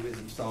DPW is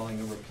installing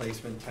a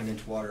replacement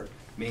 10-inch water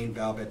main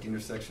valve at the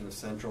intersection of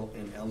Central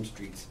and Elm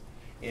Streets,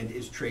 and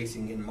is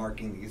tracing and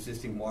marking the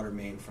existing water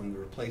main from the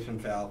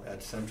replacement valve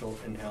at Central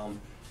and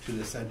Elm to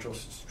the Central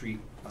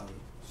Street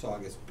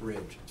Saugus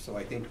Bridge. So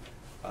I think,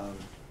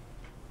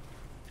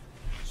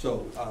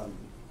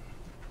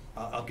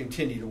 I'll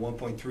continue to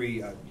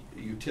 1.3,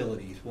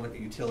 utilities.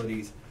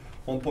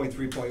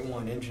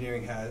 1.3.1,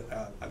 engineering has,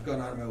 I've gone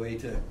out of my way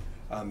to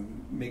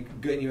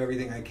getting you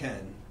everything I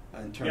can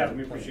in terms of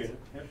we plans. appreciate it.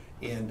 Yep.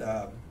 And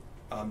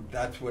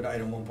that's what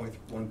item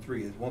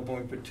 1.13 is.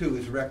 1.2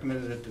 is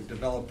recommended that the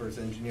developer's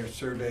engineer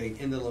survey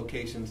in the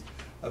locations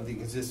of the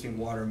existing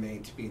water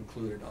main to be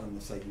included on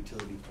the site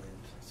utility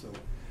plans. So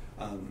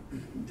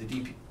the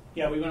DP.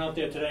 Yeah, we went out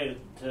there today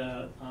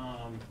to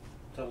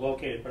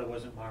locate it, but it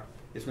wasn't marked.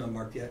 It's not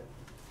marked yet.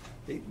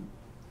 I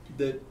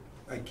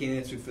can't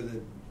answer for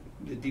the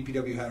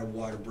DPW had a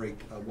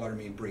water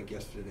main break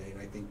yesterday, and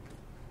I think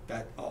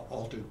that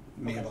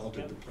may have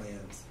altered the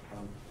plans.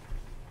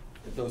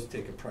 Those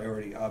take a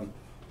priority.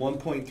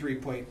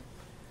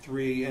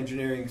 1.3.3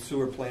 engineering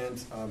sewer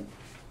plans.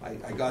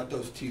 I got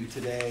those to you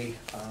today.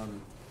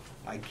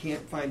 I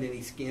can't find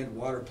any scanned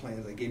water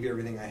plans. I gave you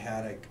everything I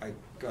had. I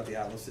got the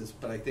atlases,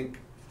 but I think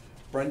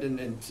Brendan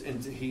and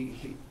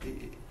he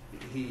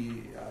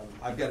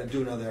I've got to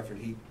do another effort.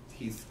 He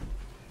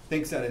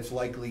thinks that it's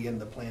likely in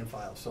the plan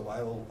file. So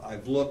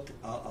I've looked.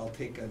 I'll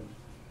take a.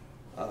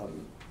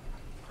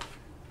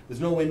 There's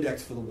no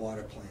index for the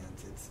water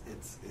plans.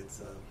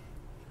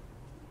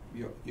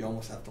 You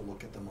almost have to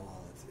look at them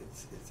all.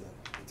 It's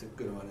a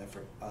good amount of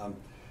effort.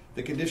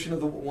 The condition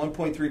of the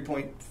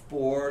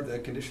 1.3.4, the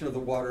condition of the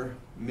water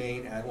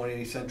main at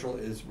 180 Central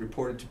is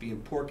reported to be in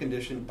poor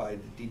condition by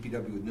the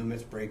DPW with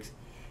numerous breaks.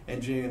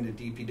 Engineering and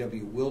the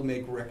DPW will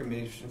make a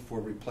recommendation for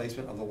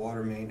replacement of the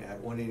water main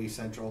at 180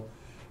 Central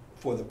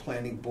for the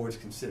planning board's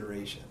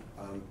consideration.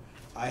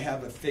 I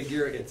have a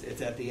figure.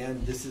 It's at the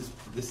end. This is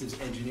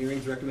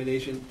engineering's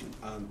recommendation,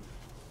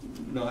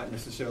 not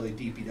necessarily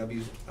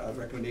DPW's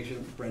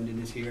recommendation.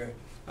 Brendan is here.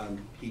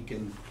 He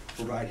can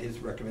provide his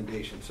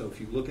recommendation. So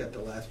if you look at the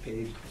last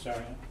page.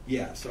 Sorry.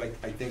 Yeah. So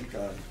I think.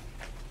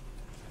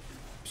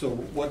 So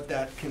what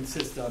that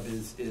consists of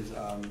is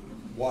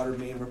water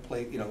main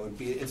replace. It would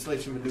be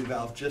installation of a new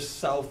valve just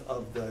south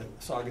of the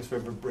Saugus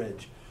River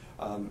Bridge.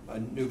 A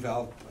new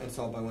valve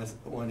installed by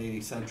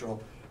 180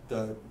 Central.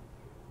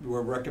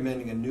 We're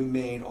recommending a new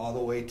main all the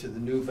way to the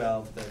new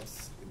valve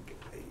that's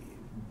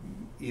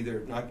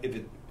either not if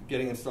it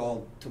getting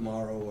installed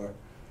tomorrow or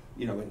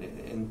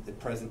in the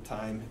present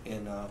time,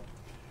 and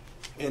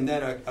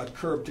then a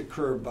curb to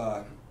curb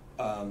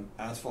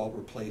asphalt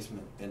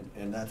replacement,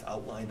 and that's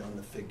outlined on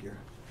the figure.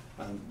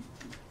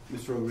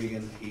 Mr.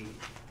 O'Regan,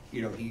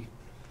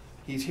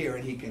 he's here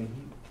and he can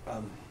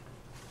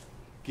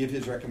give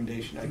his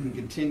recommendation. I can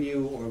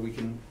continue, or we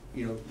can,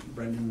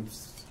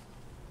 Brendan's.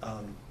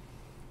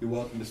 You're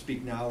welcome to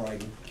speak now, or I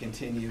can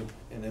continue,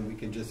 and then we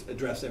can just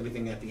address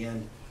everything at the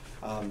end.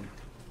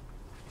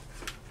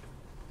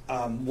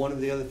 One of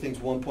the other things,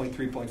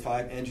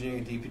 1.3.5,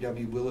 engineering and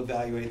DPW will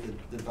evaluate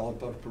the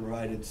developer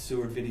provided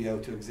sewer video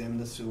to examine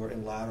the sewer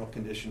and lateral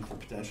condition for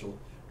potential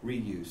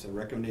reuse. A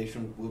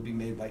recommendation will be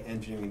made by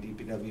engineering and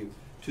DPW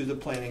to the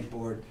planning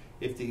board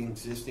if the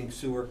existing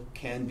sewer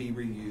can be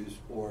reused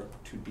or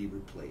to be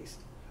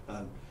replaced.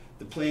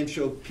 The plan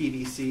showed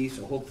PVC,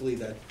 so hopefully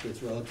that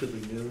it's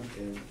relatively new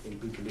and in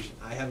good condition.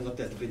 I haven't looked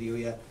at the video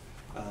yet,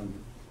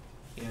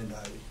 and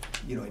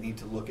I need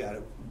to look at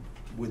it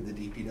with the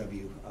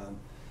DPW.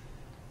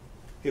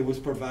 It was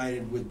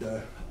provided with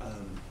the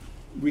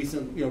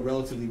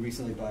relatively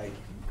recently by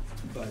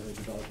the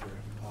developer.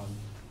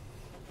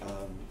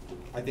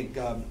 I think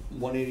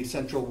 180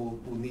 Central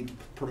will need to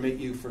permit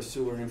you for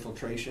sewer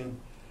infiltration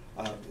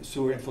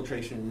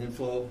and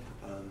inflow.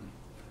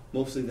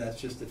 Mostly that's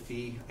just a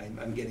fee.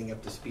 I'm getting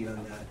up to speed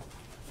on that.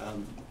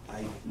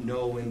 I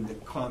know in the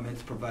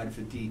comments provided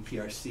for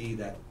DPRC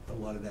that a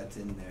lot of that's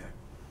in there.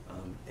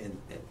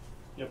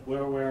 Yep,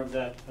 we're aware of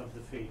that, of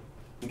the fee.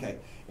 Okay,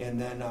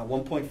 and then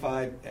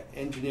 1.5,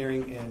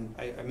 engineering, and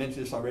I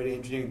mentioned this already,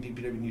 engineering and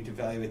DPW need to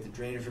evaluate the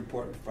drainage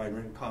report and provide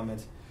written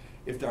comments.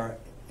 If there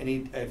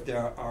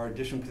are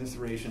additional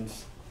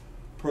considerations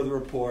per the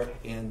report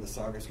and the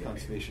Saugus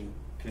Conservation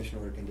Commission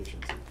order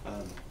conditions.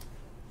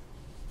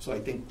 So I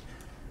think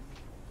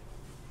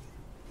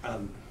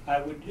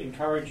I would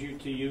encourage you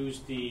to use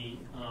the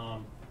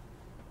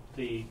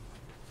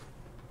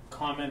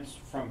comments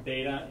from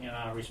Beta and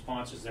our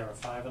responses. There are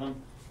 5 of them.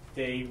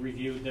 They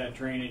reviewed that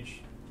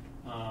drainage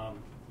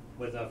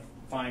with a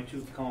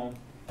fine-tooth comb,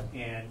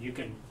 and you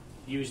can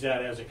use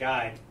that as a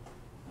guide.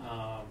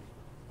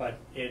 But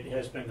it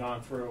has been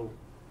gone through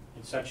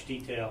in such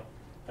detail.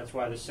 That's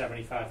why there's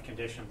 75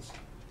 conditions.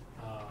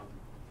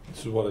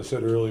 This is what I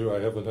said earlier, I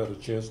haven't had a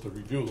chance to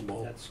review them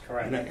all. That's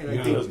correct.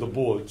 Neither has the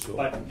board, so.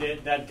 But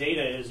that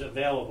data is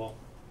available.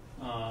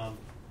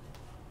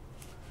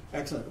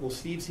 Excellent. Well,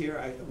 Steve's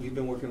here. We've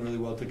been working really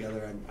well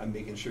together. I'm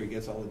making sure he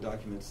gets all the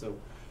documents, so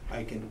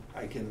I can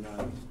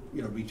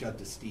reach out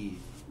to Steve.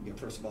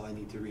 First of all, I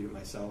need to read it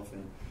myself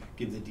and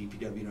give the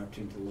DPW an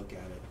opportunity to look at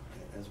it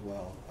as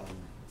well.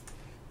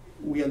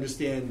 We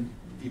understand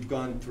you've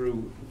gone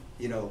through,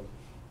 you've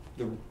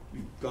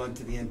gone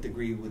to the nth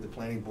degree with the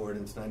planning board,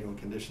 and it's 91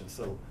 conditions.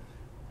 So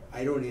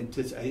I don't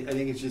anticipate. I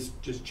think it's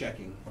just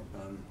checking.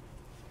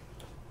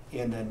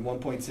 And then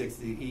 1.6,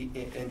 the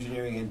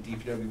engineering and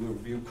DPW will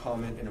review,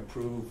 comment, and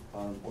approve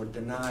or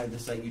deny the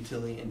site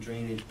utility and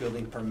drainage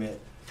building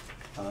permit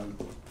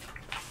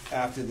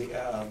after the.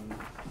 I'm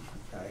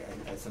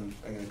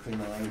going to clean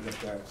my language up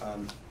there.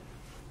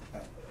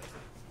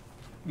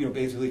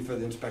 Basically for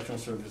the inspectional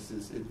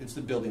services, it's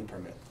the building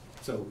permit.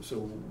 So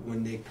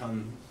when they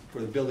come for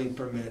the building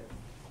permit,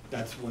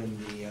 that's when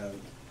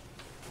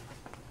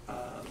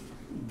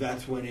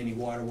any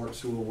water work,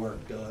 sewer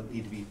work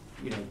need to be,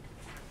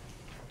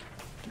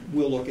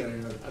 we'll look at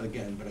it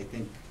again, but I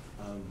think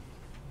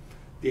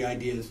the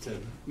idea is to,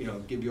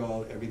 give you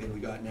all everything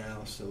we got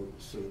now, so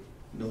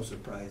no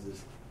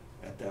surprises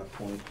at that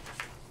point.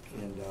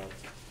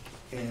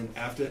 And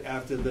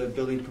after the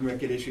building permit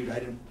get issued,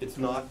 it's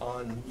not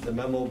on the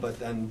memo, but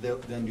then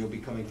you'll be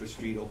coming for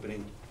street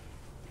opening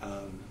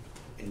and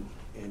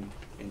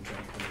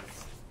trunk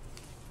permits.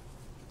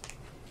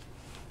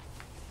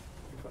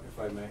 If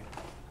I may,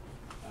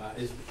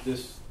 is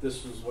this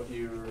is what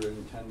you're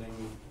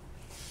intending?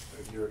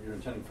 You're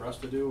intending for us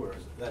to do, or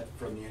is that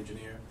from the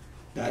engineer?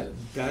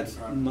 That's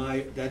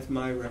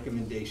my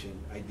recommendation.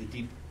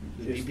 The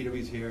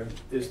DPW's here.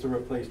 Is to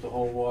replace the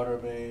whole water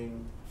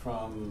main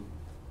from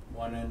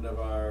one end of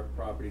our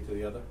property to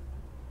the other?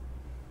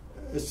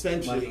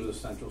 Essentially, the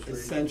Central Street?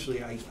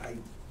 Essentially,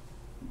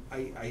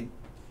 I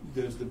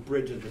there's the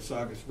bridge of the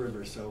Saugus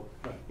River, so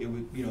right. It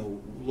would,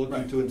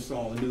 looking to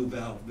install a new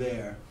valve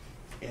there,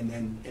 and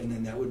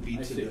then that would be I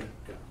to see. the.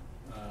 Okay.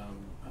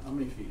 How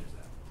many feet is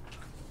that?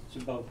 It's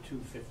about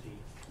 250,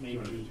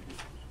 maybe.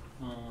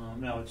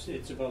 No,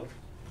 it's about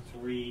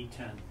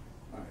 310.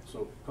 All right,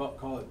 so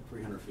call it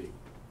 300 feet.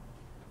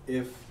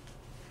 If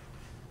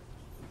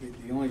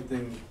the only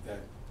thing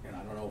that, I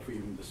don't know if we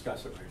even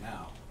discuss it right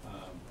now.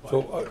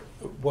 So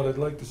what I'd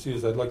like to see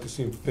is, I'd like to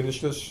see him finish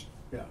this.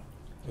 Yeah.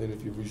 And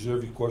if you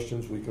reserve your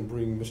questions, we can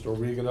bring Mr.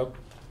 O'Regan up,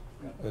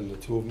 Yeah. and the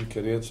two of them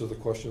can answer the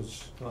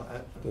questions. Well,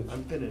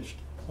 I'm finished.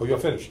 Oh, you're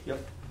finished? Yep.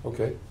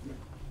 Okay.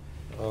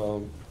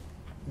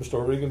 Mr.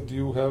 O'Regan, do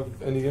you have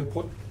any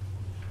input?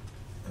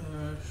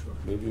 Sure.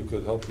 Maybe you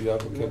could help the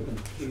applicant.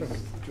 Please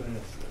join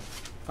us.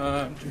 Do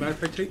you mind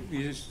if I take,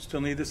 you still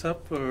need this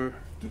up, or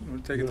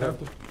we'll take You it down? have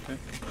to.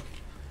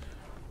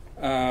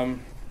 Okay.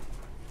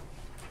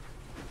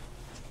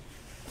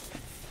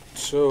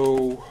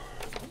 So,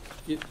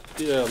 yeah,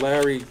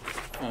 Larry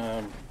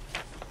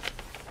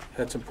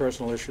had some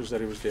personal issues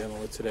that he was dealing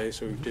with today,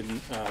 so we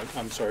didn't,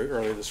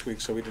 earlier this week,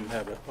 so we didn't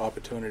have an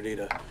opportunity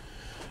to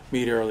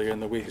meet earlier in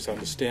the week. It's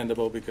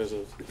understandable because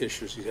of the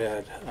issues he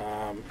had.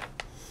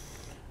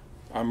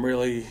 I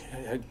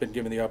had been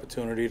given the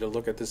opportunity to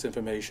look at this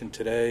information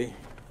today.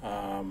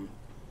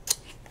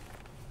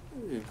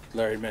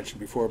 Larry mentioned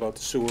before about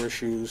the sewer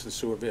issues,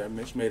 I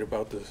made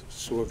about the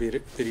sewer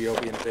video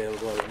being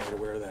available. I was made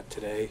aware of that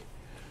today.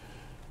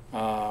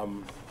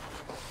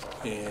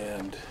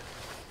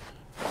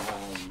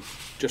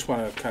 Just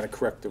want to kind of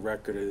correct the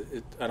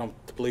record. I don't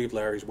believe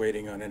Larry's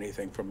waiting on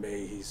anything from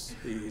me. He's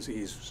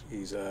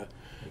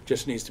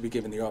just needs to be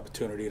given the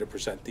opportunity to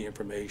present the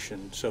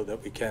information so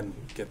that we can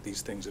get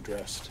these things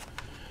addressed.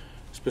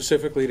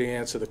 Specifically, to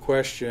answer the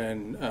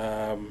question,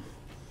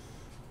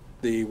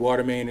 the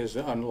water main is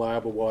an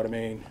unreliable water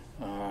main,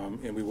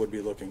 and we would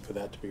be looking for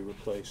that to be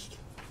replaced.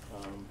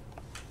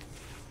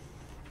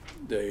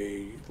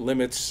 The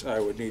limits I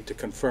would need to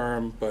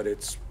confirm, but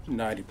it's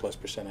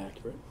 90+%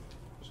 accurate.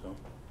 So,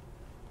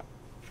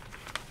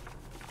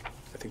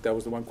 think that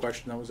was the one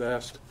question that was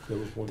asked. There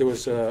was one. There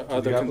was Did the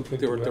other, applicant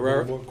there have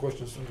are, any more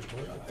questions from the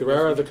board? there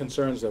are other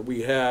concerns that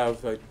we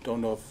have. I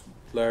don't know if,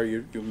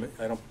 Larry,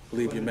 I don't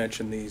believe you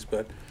mentioned these,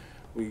 but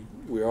we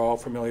are all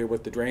familiar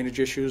with the drainage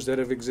issues that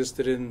have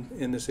existed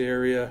in this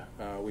area.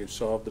 We've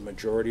solved the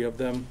majority of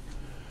them.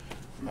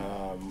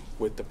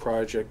 With the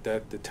project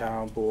that the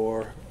town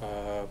bore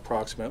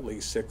approximately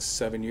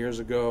 6-7 years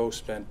ago,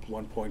 spent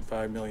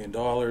 $1.5 million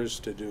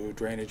to do a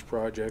drainage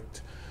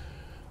project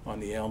on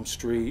the Elm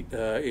Street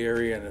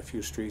area and a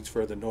few streets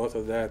further north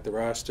of that. There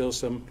are still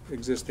some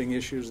existing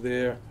issues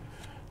there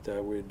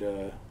that we'd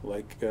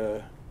like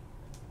to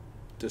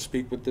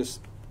speak with this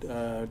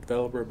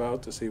developer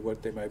about to see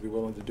what they might be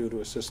willing to do to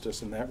assist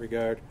us in that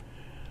regard.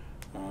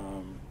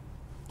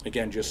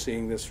 Again, just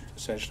seeing this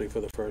essentially for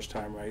the first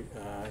time in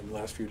the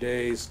last few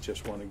days,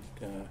 just want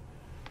to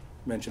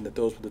mention that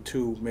those were the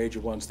two major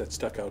ones that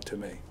stuck out to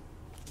me.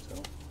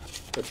 So,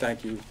 but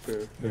thank you for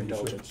your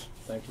indulgence.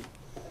 Thank you.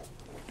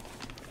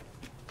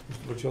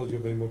 Mr. Bocelli, do you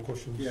have any more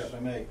questions? Yeah, if I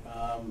may.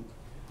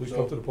 Please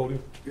come to the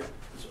podium. Yeah.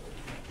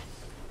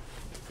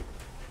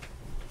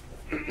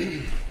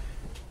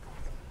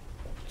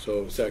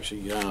 So it's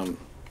actually,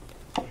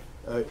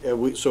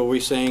 so are we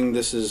saying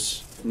this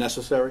is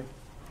necessary?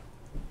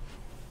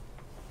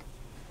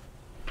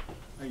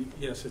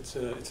 Yes, it's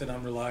an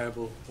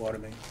unreliable water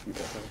main.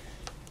 Okay.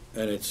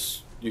 And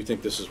you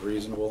think this is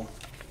reasonable,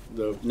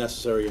 the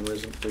necessary and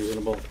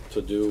reasonable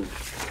to do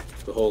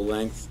the whole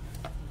length?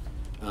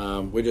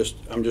 I'm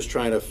just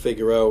trying to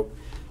figure out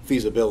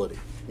feasibility,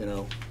 you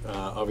know.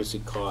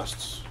 Obviously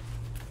cost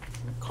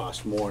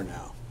more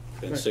now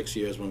than 6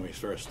 years when we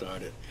first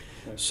started.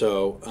 Right.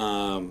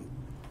 So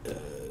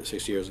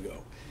 6 years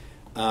ago.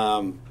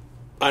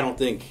 I don't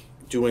think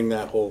doing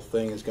that whole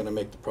thing is going to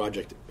make the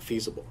project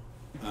feasible.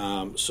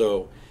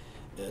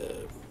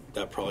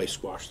 That probably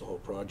squashed the whole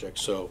project.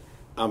 So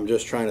I'm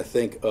just trying to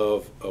think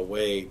of a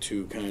way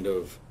to kind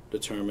of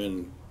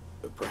determine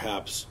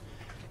perhaps,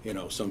 you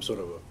know, some sort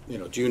of a, you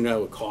know, do you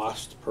know a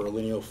cost per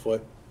lineal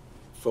foot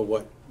for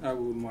what? I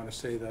wouldn't want to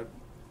say that,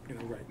 you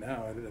know, right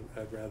now.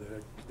 I'd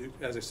rather,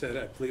 as I said,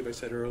 I believe I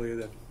said earlier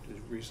that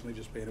recently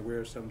just made aware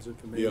of some of this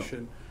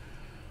information.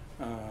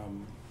 Yeah.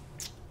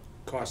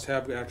 Costs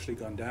have actually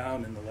gone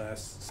down in the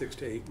last 6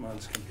 to 8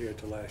 months compared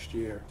to last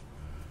year.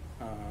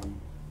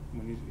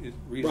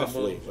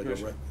 Roughly,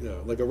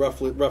 like a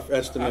rough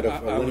estimate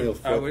of a lineal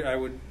foot. I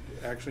would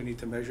actually need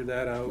to measure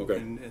that out, okay.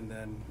 and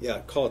then. Yeah,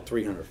 call it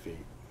 300 feet.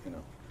 You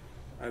know.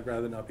 I'd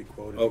rather not be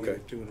quoted. Okay.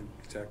 Doing an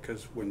exact,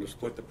 because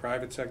what the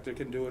private sector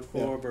can do it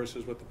for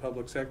versus what the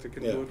public sector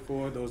can do it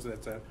for,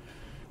 that's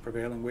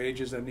prevailing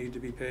wages that need to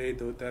be paid.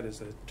 That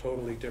is a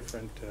totally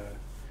different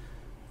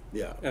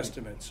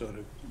estimate. So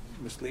to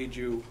mislead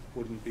you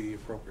wouldn't be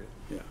appropriate.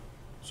 Yeah.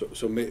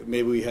 So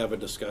maybe we have a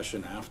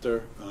discussion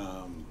after.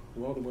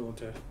 More than willing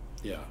to.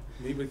 Yeah.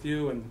 Meet with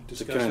you and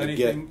discuss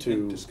anything.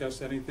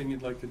 Discuss anything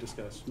you'd like to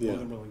discuss. Yeah. More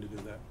than willing to do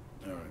that.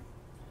 All right.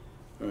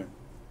 All right.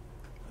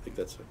 I think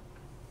that's it.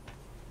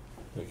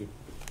 Thank you.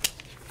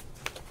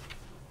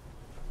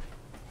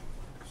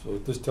 So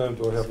at this time,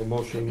 do I have a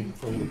motion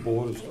from the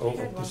board?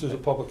 This is a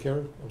public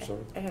hearing? I'm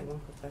sorry. I had one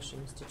quick question,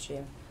 Mr.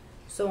 Chair.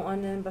 So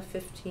on number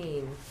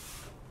 15,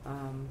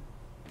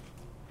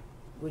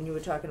 when you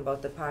were talking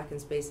about the parking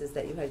spaces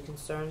that you had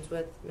concerns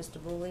with, Mr.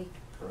 Booley?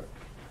 Correct.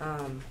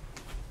 I'm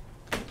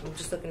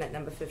just looking at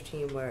number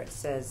 15 where it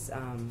says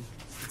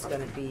it's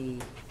going to be,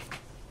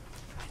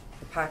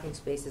 the parking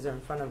spaces are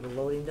in front of the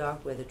loading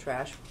dock where the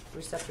trash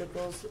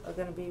receptacles are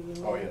going to be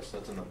removed. Oh yes,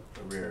 that's in the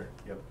rear.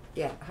 Yep.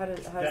 Yeah. How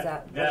does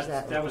that?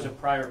 That was a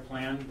prior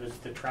plan.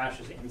 The trash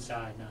is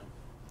inside now.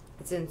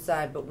 It's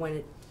inside, but when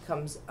it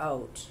comes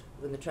out,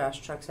 when the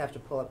trash trucks have to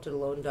pull up to the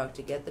loading dock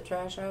to get the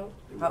trash out,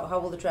 how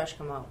will the trash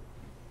come out?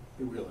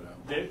 You wheel it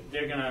out.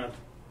 They're gonna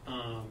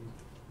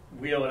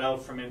wheel it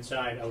out from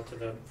inside out to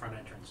the front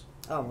entrance.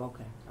 Oh,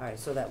 okay. All right.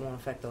 So that won't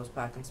affect those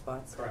parking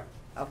spots. Correct.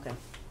 Okay.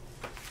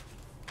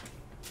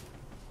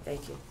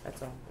 Thank you.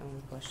 That's all. The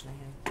only question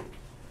I had.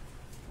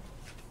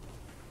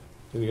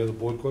 Any other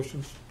board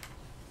questions?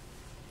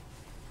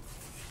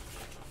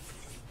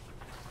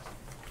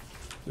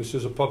 This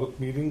is a public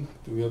meeting.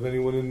 Do we have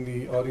anyone in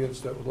the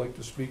audience that would like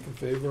to speak in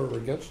favor or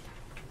against?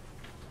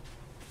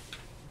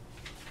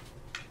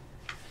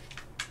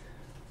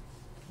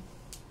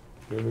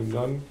 Hearing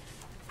none,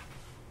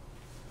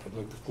 I'd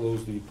like to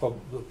close the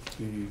public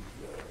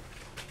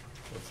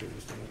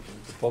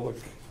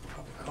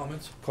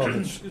Comments?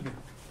 Excuse me.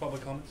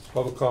 Public comments?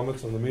 Public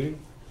comments on the meeting,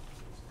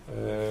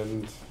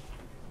 and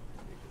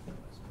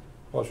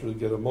possibly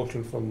get a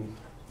motion from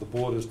the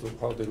board as to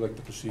how they'd like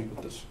to proceed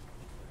with this.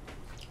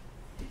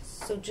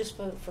 So just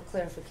for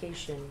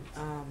clarification,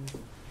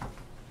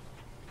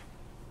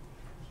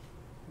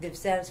 they've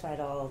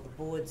satisfied all of the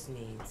board's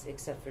needs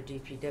except for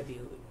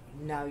DPW.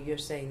 Now you're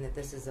saying that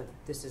this is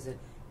a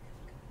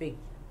big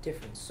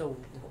difference. So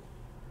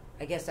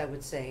I guess I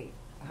would say,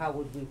 how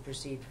would we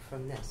proceed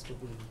from this? Do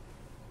we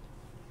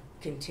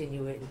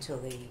continue it until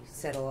they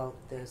settle out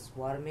this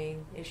water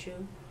main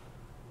issue?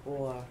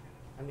 Or,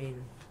 I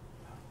mean,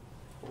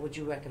 what would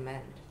you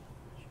recommend?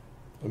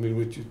 I mean,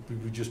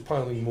 we're just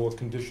piling more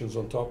conditions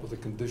on top of the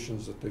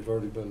conditions that they've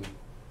already been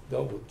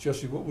dealt with.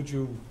 Jesse, what would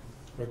your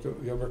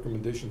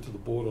recommendation to the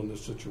board on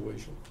this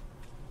situation?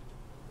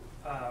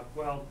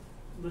 Well,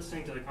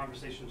 listening to the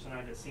conversation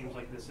tonight, it seems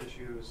like this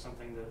issue is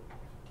something that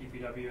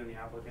DPW and the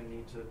applicant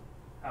need to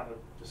have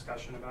a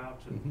discussion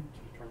about to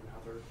determine how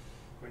they're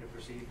going to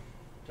proceed.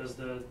 Has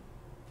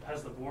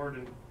the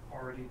board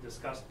already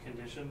discussed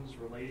conditions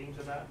relating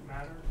to that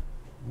matter?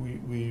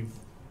 We've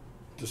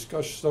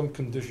discussed some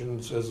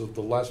conditions as of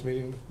the last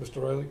meeting,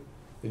 Mr. Riley,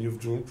 and you've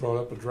drawn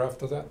up a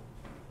draft of that?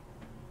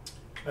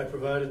 I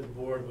provided the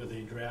board with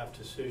a draft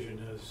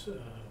decision as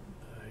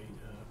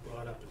I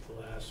brought up at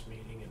the last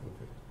meeting, and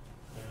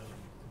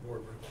the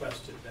board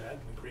requested that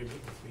in agreement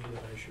with me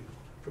that I should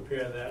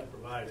prepare that and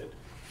provide it.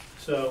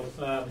 So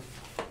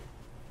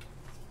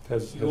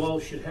you all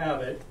should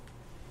have it,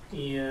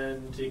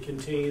 and it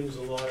contains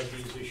a lot of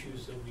these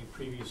issues that we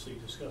previously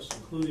discussed,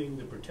 including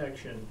the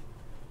protection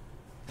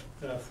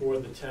for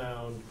the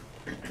town,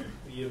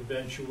 the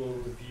eventual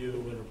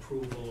review and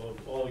approval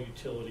of all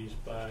utilities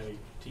by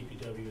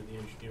DPW and the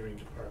engineering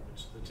department.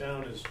 So the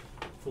town is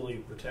fully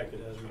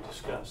protected, as we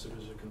discussed. There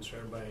was a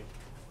concern by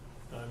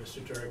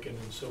Mr. Durkin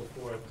and so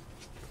forth.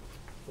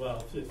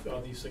 Well, if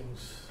all these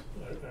things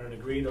aren't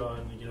agreed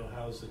on,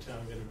 how's the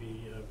town going to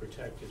be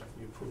protected if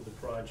we approve the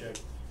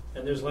project?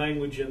 And there's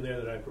language in there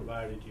that I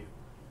provided you,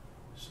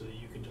 so that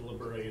you can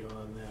deliberate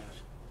on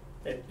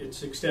that.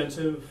 It's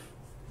extensive.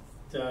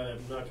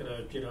 I'm not going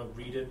to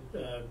read it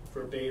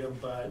verbatim,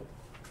 but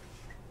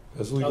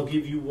I'll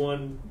give you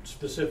one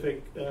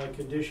specific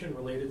condition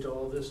related to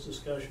all this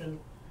discussion,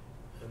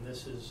 and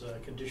this is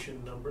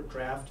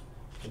draft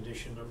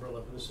condition number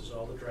 11. This is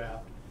all the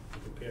draft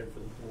prepared for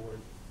the board.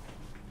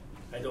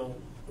 I don't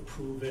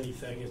approve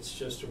anything. It's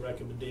just a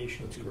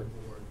recommendation to the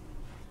board.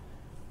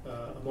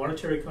 A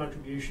monetary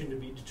contribution to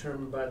be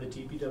determined by the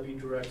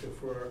DPW director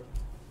for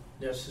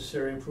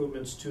necessary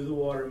improvements to the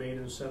water main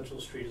in Central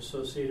Street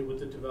associated with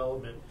the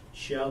development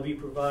shall be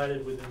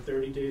provided within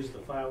 30 days of the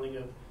filing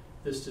of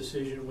this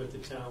decision with the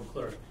town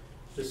clerk.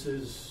 This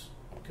is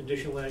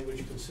condition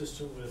language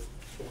consistent with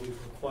what we've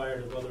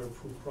required of other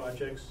approved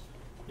projects,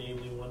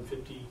 namely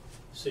 150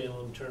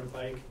 Salem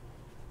Turnpike.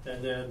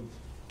 And then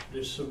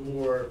there's some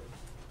more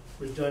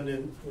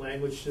redundant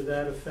language to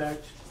that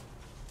effect,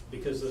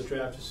 because the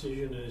draft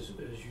decision, as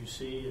you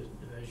see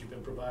and as you've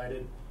been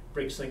provided,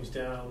 breaks things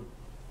down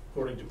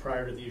according to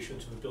prior to the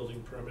issuance of a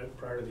building permit,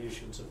 prior to the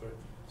issuance of a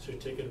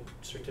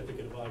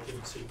certificate of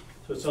occupancy.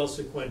 So it's all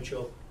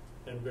sequential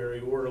and very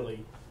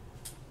orderly.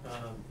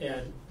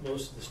 And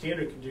most of the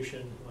standard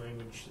condition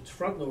language that's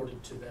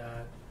front-loaded to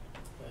that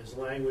is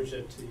language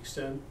that, to the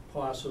extent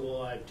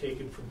possible, I've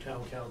taken from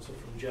town council,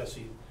 from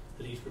Jesse,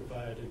 that he's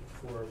provided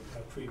for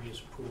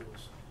previous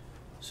approvals.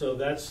 So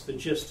that's the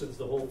gist of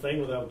the whole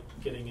thing without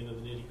getting into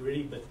the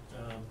nitty-gritty, but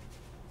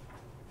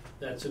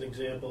that's an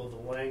example of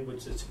the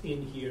language that's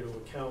in here to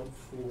account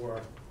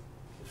for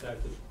the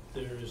fact that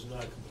there is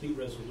not complete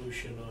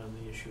resolution on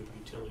the issue of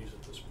utilities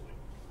at this point.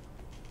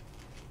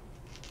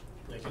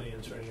 I can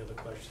answer any other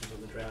questions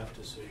on the draft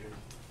decision.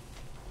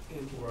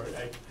 Or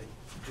I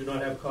do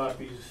not have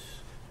copies,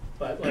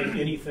 but like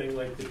anything,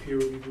 like the peer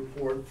review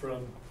report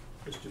from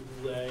Mr.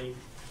 Boulay,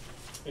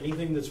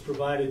 anything that's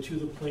provided to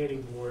the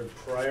planning board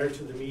prior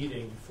to the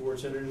meeting before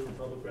it's entered into the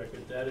public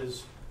record, that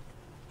is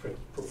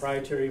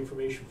proprietary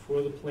information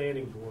for the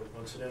planning board.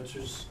 Once it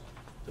enters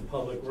the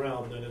public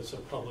realm, then it's a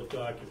public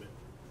document.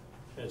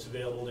 And it's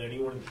available to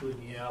anyone,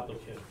 including the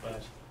applicant.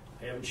 But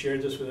I haven't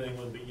shared this with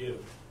anyone but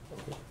you.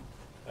 Okay.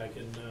 I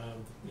can,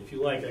 if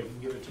you like, I can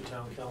give it to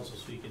town council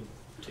so you can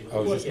take a look at it. I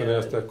was just going to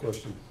ask that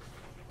question.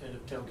 And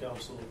if town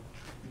council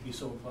would be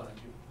so inclined,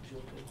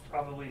 you'll take it.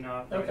 Probably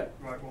not okay.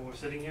 right when we're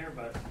sitting here,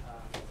 but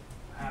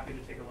happy to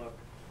take a look.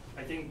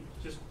 I think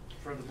just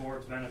for the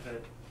board's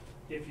benefit,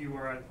 if you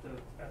are at the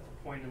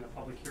point in the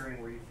public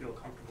hearing where you feel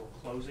comfortable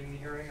closing the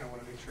hearing, I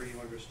want to make sure you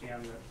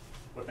understand that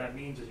what that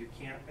means is you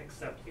can't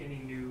accept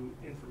any new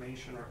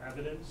information or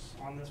evidence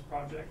on this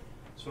project.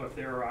 So if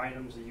there are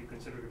items that you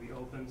consider to be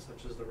open,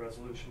 such as the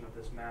resolution of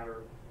this matter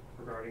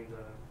regarding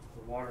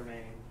the water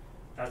main,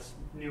 that's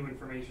new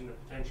information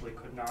that potentially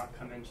could not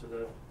come into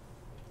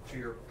to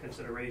your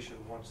consideration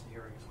once the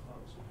hearing is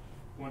closed.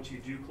 Once you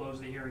do close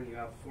the hearing, you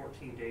have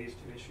 14 days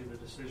to issue the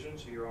decision,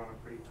 so you're on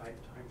a pretty tight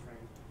time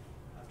frame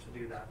to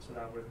do that. So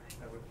that would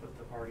put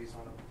the parties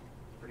on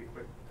a pretty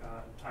quick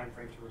time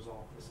frame to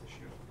resolve this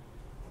issue.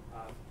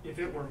 If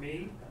it were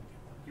me,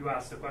 you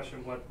asked the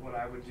question what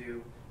I would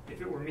do. If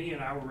it were me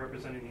and I were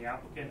representing the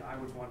applicant, I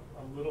would want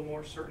a little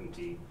more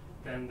certainty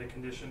than the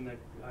condition that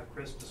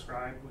Chris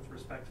described with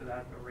respect to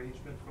that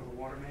arrangement for the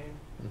water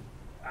main.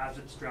 As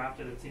it's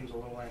drafted, it seems a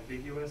little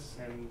ambiguous,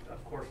 and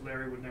of course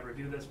Larry would never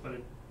do this, but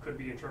it could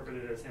be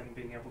interpreted as him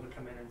being able to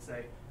come in and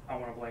say, I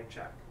want a blank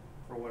check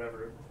for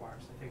whatever it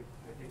requires. I think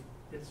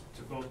it's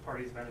to both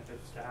parties'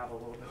 benefits to have a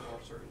little bit more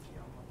certainty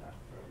on what that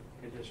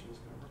condition is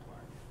going to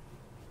require.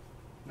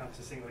 Not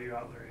to single you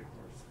out, Larry,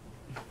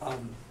 of course.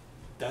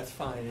 That's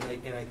fine,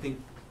 and I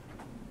think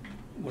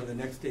one of the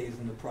next days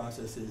in the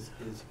process is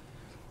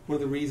one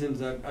of the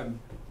reasons I'm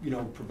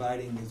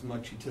providing as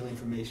much utility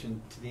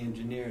information to the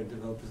engineer,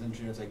 developer's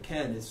engineer, as I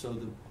can, is so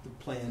the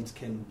plans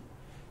can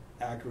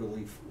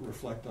accurately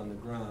reflect on the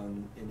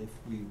ground. And if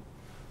we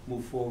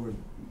move forward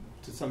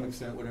to some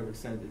extent, whatever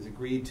extent is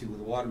agreed to with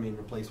the water main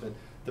replacement,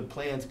 the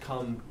plans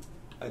come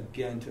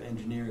again to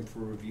engineering for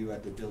review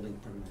at the building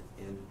permit.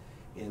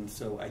 And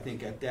so I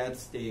think at that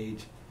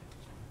stage,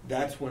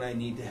 that's when I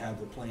need to have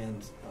the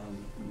plans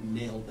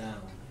nailed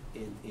down.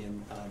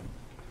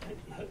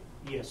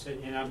 Yes,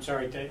 and I'm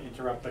sorry to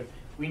interrupt, but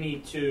we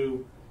need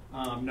to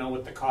know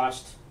what the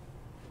cost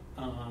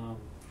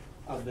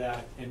of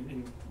that,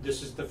 and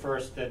this is the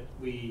first that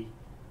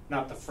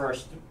not the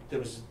first, there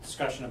was a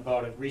discussion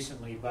about it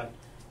recently, but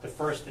the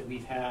first that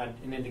we've had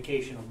an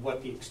indication of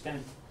what the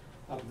extent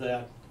of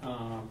that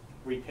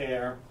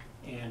repair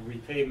and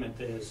repavement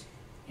is,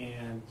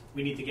 and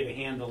we need to get a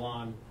handle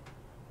on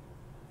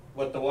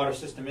what the water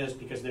system is,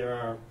 because there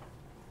are,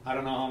 I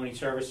don't know how many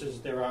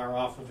services there are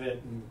off of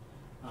it, and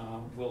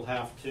we'll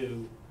have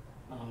to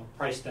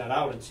price that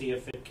out and see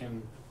if it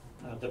can,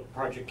 the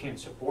project can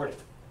support it.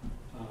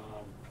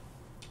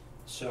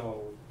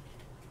 So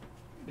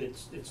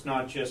it's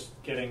not just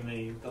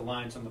getting the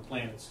lines on the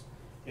plan,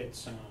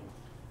 it's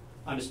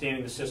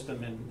understanding the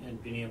system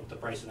and being able to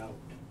price it out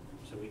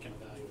so we can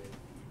evaluate it.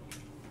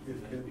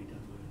 Could that be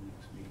done by the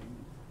next meeting?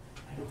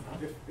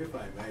 If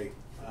I may,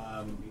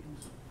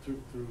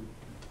 through you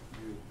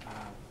to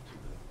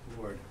the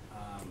board,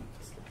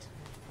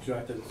 do I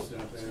have to sit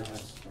up there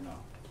or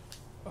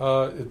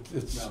no?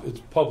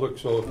 It's public,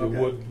 so if you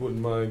Okay.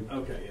 wouldn't mind.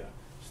 Okay, yeah.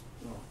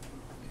 Oh,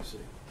 let me see.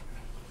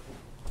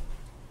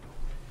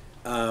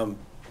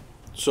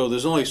 So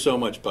there's only so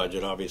much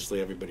budget,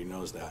 obviously, everybody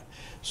knows that.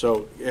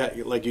 So, yeah,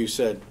 like you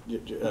said,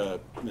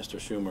 Mr.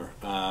 Schumer,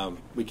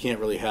 we can't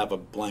really have a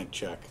blank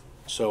check.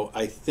 So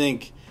I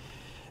think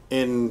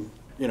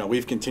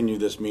we've continued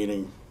this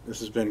meeting. This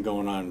has been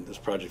going on, this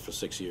project, for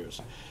 6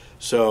 years.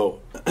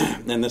 So,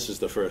 and this is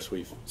the first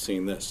we've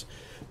seen this.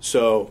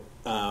 So,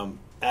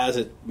 as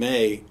it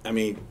may, I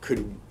mean,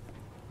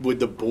 would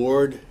the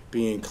board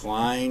be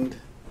inclined,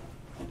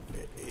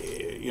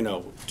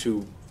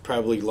 to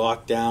probably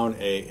lock down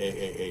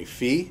a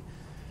fee,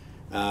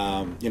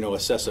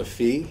 assess a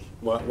fee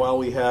while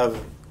we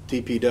have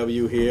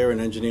DPW here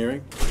and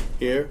engineering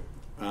here?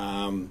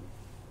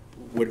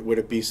 Would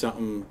it be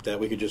something that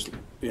we could just,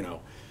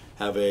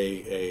 have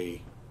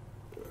a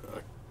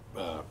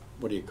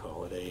what do you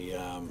call it?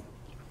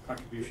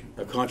 Contribution.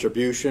 A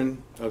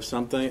contribution of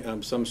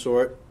something, some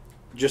sort,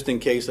 just in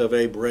case of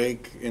a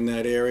break in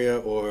that area,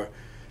 or,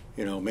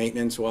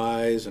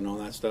 maintenance-wise and all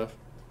that stuff?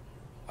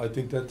 I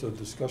think that's a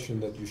discussion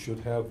that you should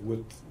have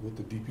with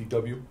the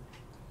DPW.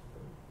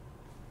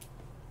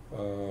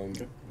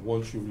 Okay.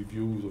 Once you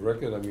review the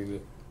record, I mean,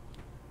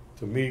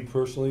 to me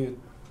personally,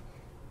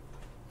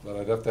 that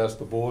I'd have to ask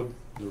the board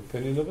their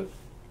opinion of it.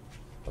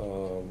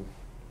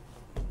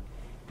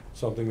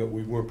 Something that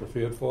we weren't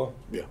prepared for.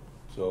 Yeah.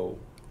 So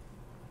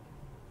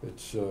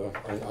it's,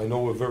 I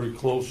know we're very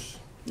close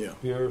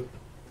here.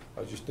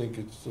 I just think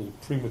it's a little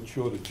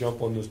premature to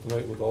jump on this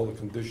tonight with all the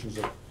conditions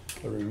that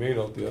remain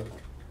out there.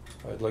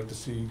 I'd like to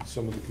see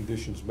some of the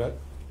conditions met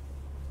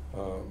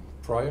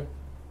prior.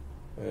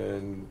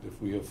 And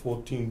if we have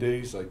 14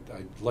 days, I'd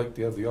like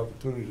to have the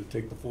opportunity to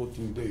take the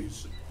 14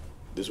 days.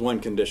 There's one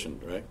condition,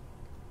 right?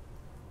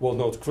 Well,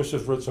 no, Chris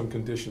has read some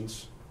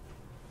conditions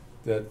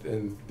that,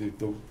 and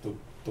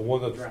the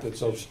one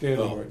that's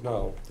outstanding right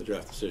now, the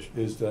draft decision,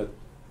 is that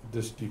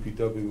this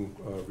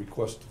DPW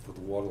request for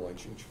the water line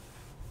change.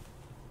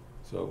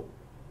 So.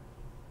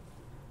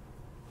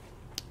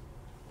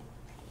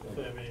 If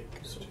I may,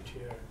 Mr.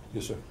 Chair,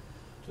 Yes, sir.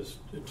 just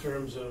in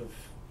terms of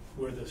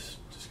where this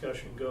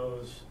discussion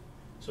goes,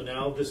 so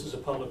now this is a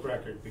public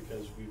record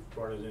because we've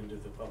brought it into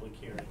the public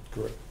hearing.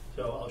 Correct.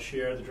 So I'll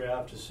share the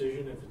draft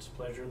decision if it's a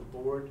pleasure of the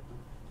board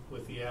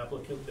with the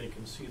applicant. They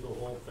can see the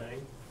whole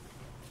thing.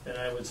 And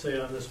I would say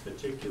on this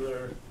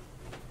particular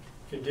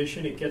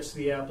condition, it gets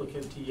the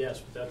applicant to yes,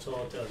 but that's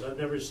all it does. I've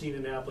never seen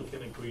an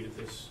applicant agree to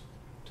this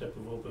type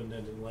of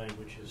open-ended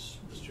language as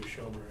Mr.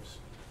 Schomer is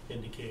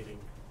indicating.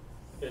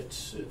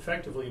 It's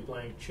effectively a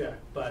blank check,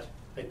 but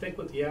I think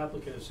what the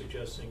applicant is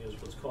suggesting is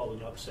what's called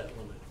an upset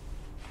limit.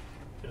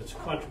 And it's a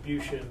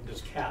contribution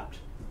that's capped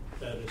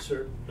at a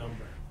certain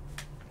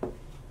number.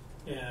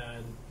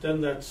 And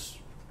then that's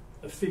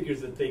a figure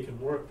that they can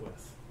work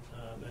with.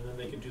 And then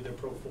they can do their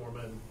pro forma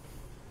and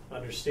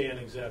understand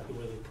exactly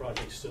whether the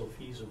project's still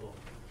feasible.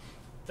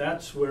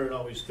 That's where it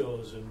always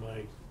goes in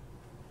my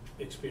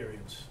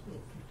experience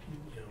of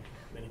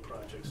many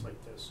projects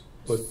like this.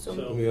 But So-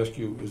 let me ask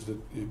you, is that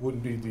it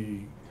wouldn't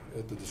be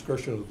at the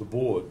discretion of the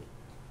board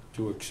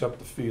to accept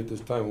the fee at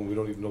this time when we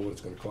don't even know what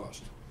it's going to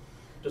cost?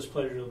 Just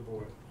pleasure of the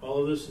board.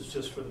 All of this is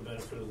just for the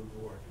benefit of the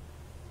board.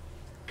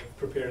 I've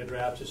prepared a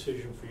draft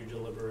decision for your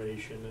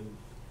deliberation, and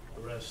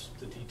the rest,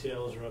 the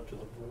details are up to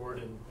the board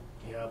and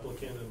the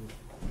applicant and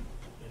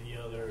any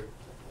other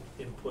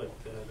input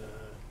that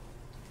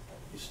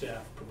your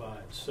staff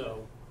provides.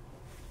 So,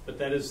 but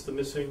that is the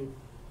missing,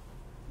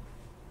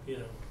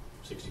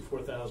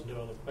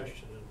 $64,000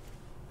 question, and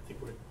I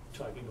think we're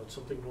talking about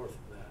something north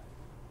of that.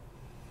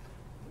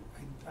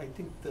 I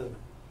think in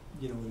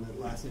the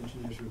last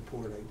engineer's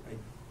report, I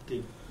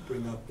did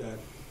bring up that,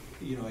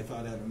 I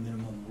thought at a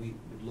minimum, we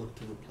would look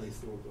to replace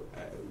the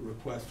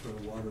request for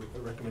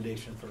a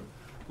recommendation for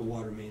the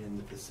water main in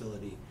the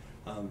facility.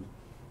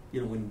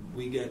 When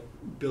we get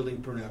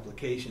building permit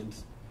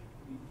applications,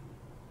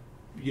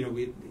 we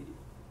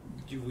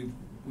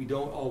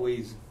don't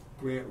always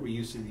grant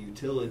reuse of the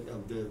utility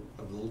of the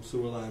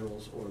sewer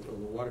laterals or the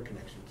water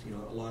connections.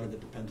 A lot of it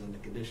depends on the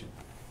condition.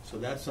 So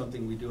that's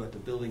something we do at the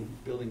building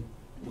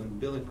when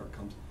building permit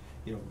comes.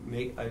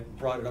 I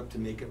brought it up to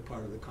make it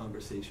part of the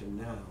conversation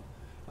now.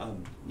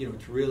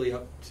 It's really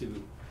up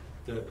to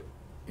the.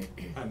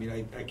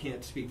 I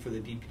can't speak for the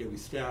DPW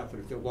staff, but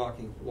if they're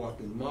walking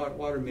the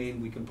water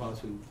main, we can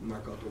possibly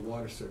mark out the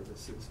water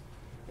services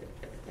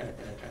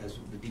as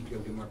the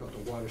DPW can mark out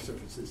the water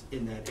services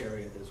in that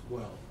area as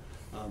well.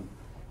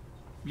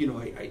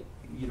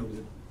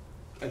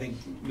 I think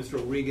Mr.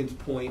 O'Regan's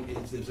point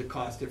is there's a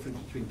cost difference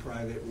between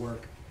private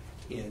work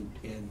and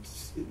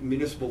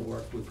municipal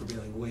work with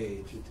prevailing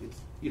wage.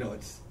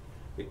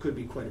 It could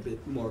be quite a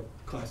bit more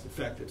cost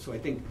effective. So I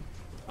think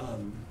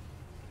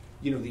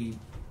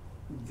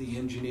the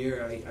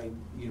engineer, I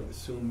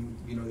assume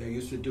they're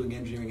used to doing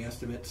engineering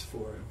estimates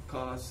for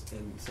costs,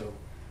 and so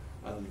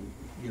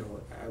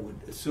I would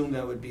assume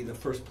that would be the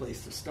first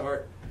place to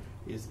start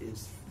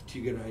is to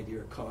get an idea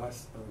of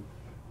cost.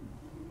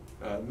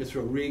 Mr.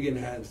 O'Regan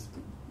has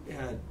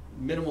had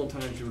minimal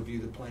time to review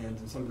the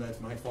plans, and some of that's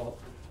my fault,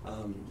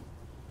 and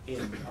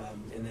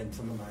then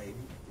some of my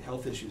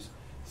health issues.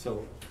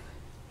 So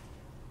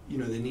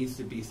there needs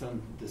to be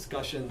some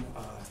discussion.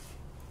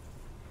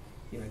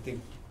 I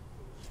think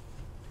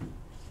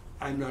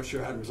I'm not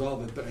sure how to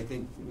resolve it, but I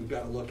think we've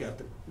got to look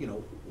at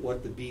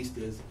what the beast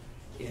is,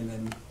 and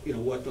then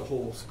what the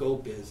whole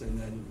scope is, and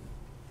then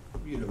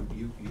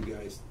you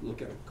guys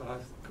look at a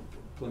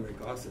preliminary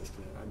cost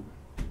estimate.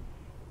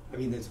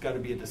 There's got to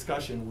be a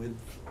discussion with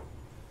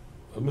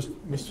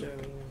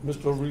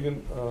Mr.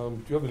 O'Regan.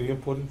 Do you have any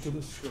input into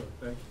this? Sure,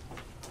 thank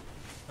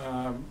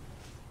you.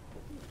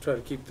 Try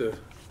to keep the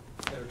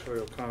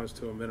editorial comments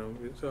to a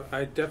minimum. So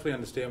I definitely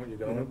understand what you're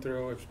going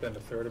through. I've spent a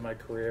third of my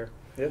career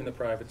in the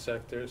private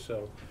sector,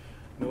 so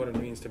I know what it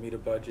means to meet a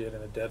budget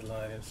and a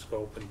deadline and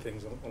scope and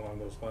things along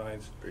those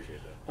lines. Appreciate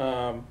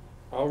that.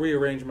 I'll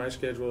rearrange my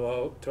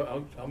schedule.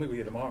 I'll meet with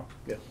you tomorrow.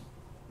 Yeah.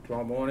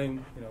 Tomorrow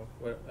morning,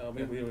 I'll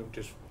meet with you.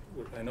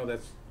 I know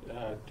that's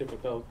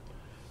difficult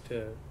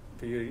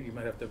for you. You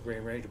might have to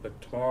rearrange it, but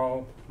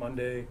tomorrow,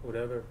 Monday,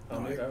 whatever,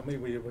 I'll meet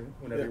with you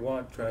whenever you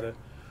want. Try to,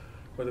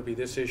 whether it be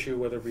this issue,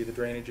 whether it be the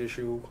drainage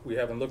issue. We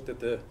haven't looked at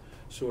the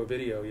sewer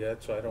video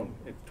yet, so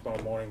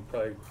tomorrow morning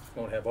probably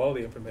won't have all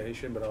the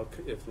information, but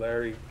if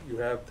Larry, you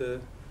have the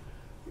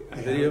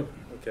video?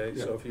 Okay,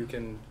 yeah. So if you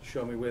can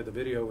show me where the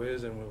video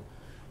is, and we'll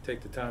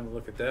take the time to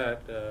look at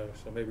that,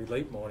 so maybe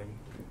late morning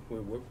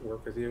we'll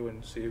work with you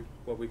and see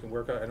what we can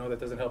work out. I know that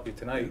doesn't help you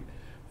tonight.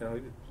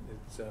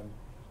 It's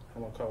I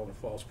won't call it a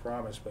false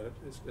promise, but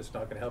it's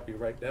not going to help you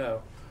right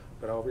now.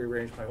 But I'll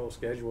rearrange my whole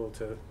schedule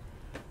to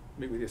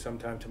meet with you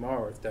sometime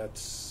tomorrow if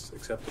that's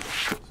acceptable.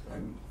 So.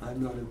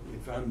 I'm not.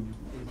 If I'm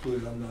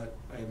included, I'm not.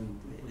 I have an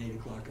 8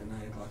 o'clock, a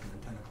 9 o'clock, and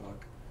a 10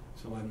 o'clock,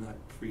 so I'm not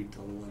free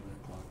till 11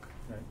 o'clock.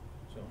 Right.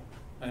 So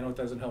I know it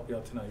doesn't help you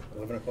out tonight.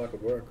 11 o'clock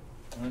would work.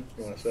 All right.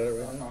 You want to set it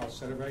right now? I'll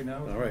set it right now.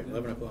 All right,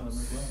 11 o'clock.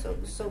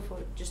 So for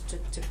just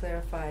to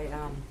clarify,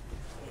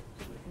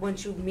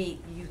 once you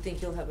meet, you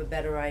think you'll have a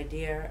better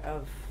idea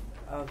of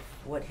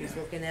what he's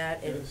looking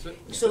at, and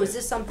so is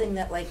this something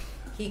that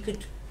he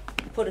could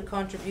put a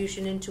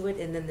contribution into it,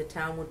 and then the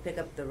town would pick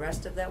up the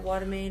rest of that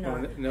water main,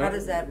 or how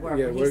does that work?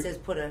 Yeah, when he says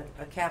put a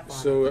cap on it.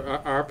 So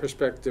our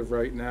perspective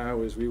right now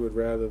is we would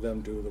rather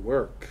them do the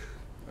work.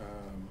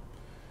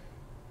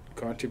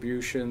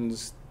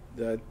 Contributions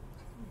that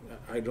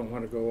I don't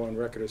want to go on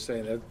record as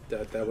saying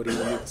that would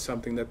even be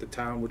something that the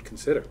town would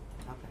consider.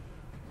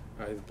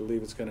 I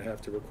believe it's going to have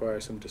to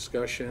require some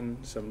discussion,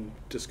 a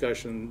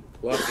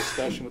lot of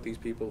discussion with these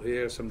people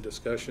here, some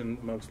discussion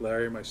amongst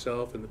Larry,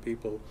 myself, and the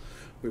people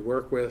we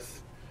work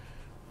with.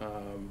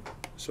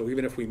 So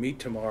even if we meet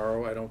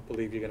tomorrow, I don't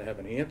believe you're going to have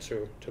an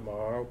answer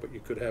tomorrow, but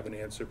you could have an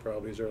answer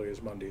probably as early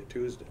as Monday or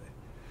Tuesday.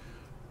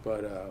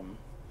 But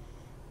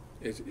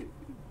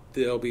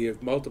there'll be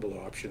multiple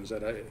options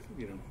that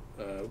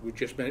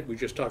we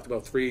just talked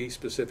about 3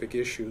 specific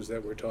issues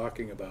that we're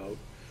talking about.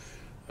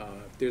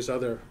 There's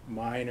other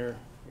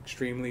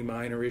extremely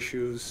minor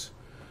issues.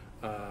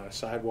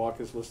 Sidewalk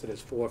is listed as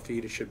 4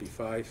 feet, it should be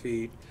 5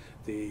 feet.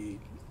 The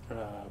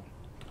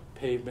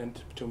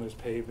pavement, bituminous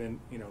pavement,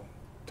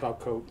 top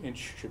coat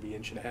should be 1.5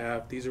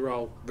 inches. These are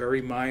all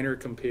very minor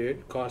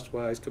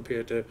cost-wise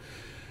compared to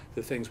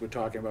the things we're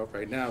talking about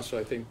right now. So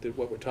I think that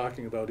what we're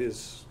talking about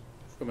is,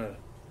 from an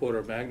order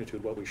of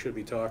magnitude, what we should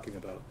be talking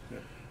about. Yeah.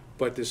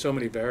 But there's so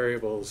many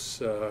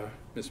variables,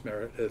 Mrs.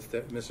 Meredith,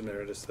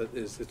 that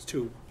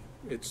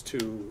it's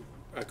too,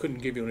 I couldn't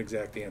give you an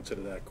exact answer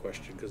to that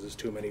question because there's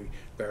too many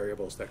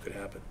variables that could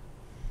happen.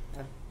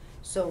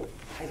 So,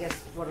 I guess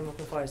what I'm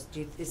looking for is,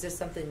 is this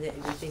something that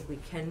you think we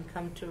can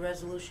come to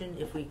resolution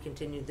if we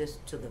continue this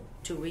to the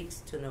 2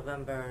 weeks, to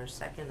November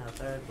 2nd or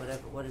 3rd,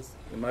 whatever, what is?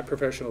 In my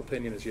professional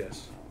opinion is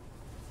yes.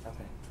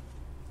 Okay.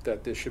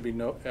 That there should be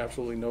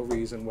absolutely no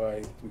reason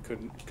why we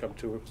couldn't come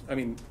to, I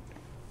mean,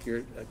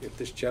 if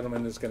this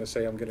gentleman is gonna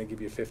say, I'm gonna give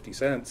you 50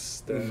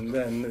 cents, then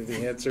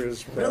the answer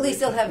is But at least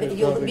they'll have it,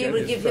 you'll be able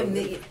to give him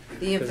probably-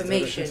 the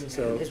information,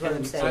 So- is what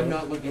I'm saying. I'm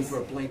not looking for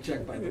a blank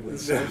check, by the way.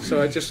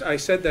 So I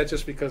said that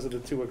just because of the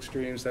two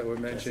extremes that were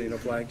mentioned,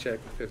 blank check,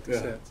 50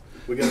 Yeah. cents.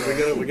 We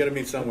gotta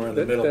meet somewhere in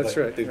the middle. That's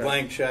but right, The right.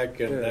 blank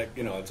check and Yeah. that,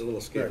 it's a little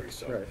scary, Right,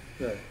 so.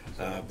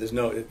 right. There's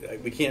no,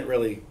 we can't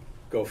really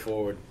go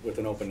forward with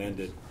an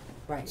open-ended,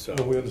 Right. so.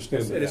 No, we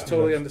understand that. It is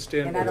totally And I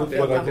understandable. don't But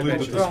feel I believe the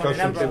comfortable throwing a discussion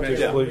number should out take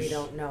there when we place.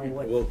 don't know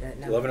what Well, that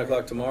number 11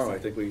 o'clock is. tomorrow, I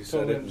think we said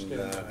Totally it, and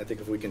understand. I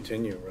think if we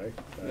continue, right?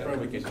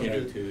 Probably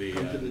continue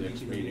to the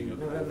next meeting of.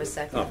 November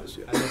 2nd. Office,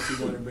 yeah. Unless you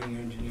want to bring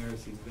your engineer,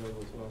 if he's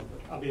available as well.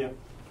 but- I'll be up.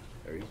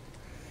 There you go.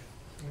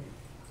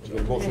 Is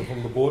there a motion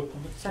from the board?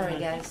 Sorry,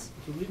 guys.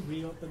 Do we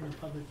reopen the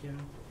public hearing?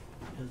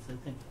 Because I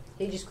think.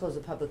 He just closed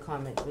the public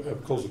comment. We I've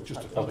didn't closed it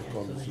just to public Okay.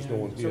 comments, there's no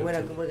one So here.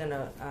 we're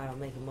gonna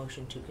make a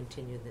motion to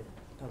continue the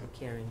public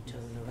hearing till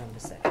November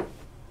 2nd.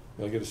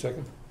 Can I get a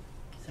second?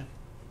 Second.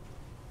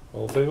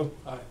 All in favor?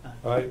 Aye.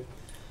 Aye.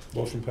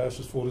 Motion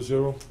passes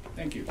 4-0.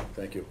 Thank you.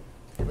 Thank you.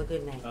 Have a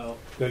good night. I'll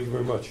Thank you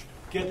very much.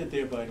 get it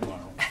there by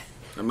tomorrow.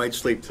 I might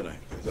sleep tonight.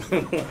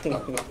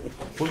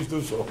 Please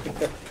do so.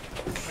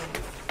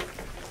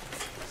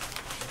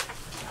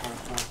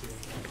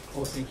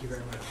 Oh, thank you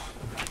very much.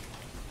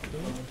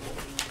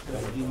 I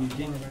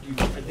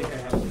think I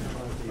have some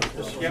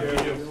copies. Yep, you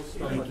do.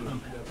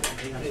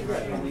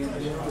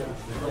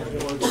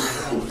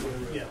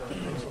 Yeah.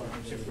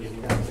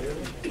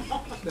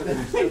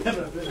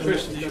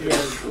 Chris, do you,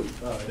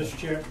 Mr.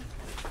 Chair,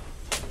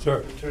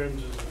 Sir? in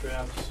terms of the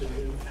draft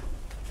decision,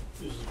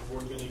 is the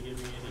board gonna give me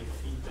any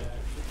feedback?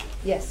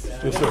 Yes,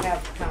 Yes, we'll sir.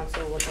 have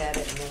council look at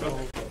it and then we'll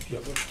Yep.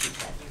 give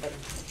feedback. But it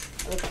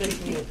looks good to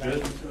me. We'll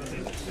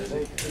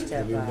just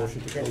have, Need a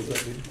motion to close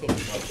that meeting? take a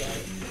look at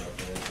it.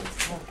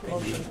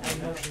 Motion to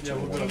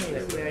continue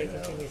it, we already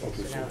continued it,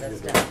 so now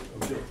that's done.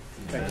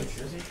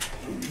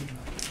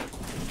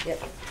 Yep.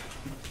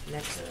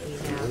 Next, we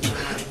have,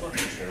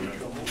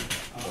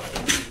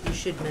 you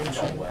should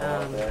mention,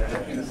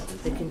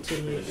 the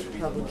continued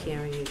public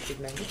hearing, you should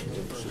mention,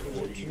 you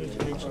need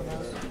to mention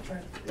those.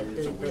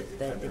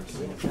 That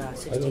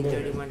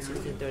 1631,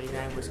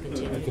 1639 was I can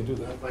continued, do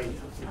that.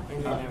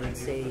 and then I would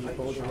say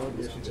Boulder Road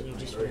was continued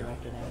just for the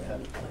record.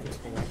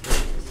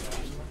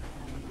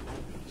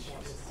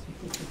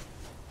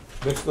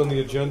 Next on the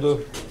agenda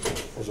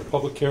was a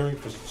public hearing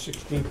for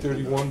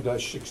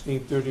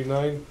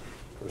 1631-1639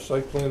 for a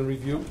site plan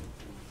review.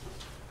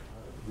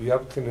 The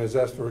applicant has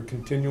asked for a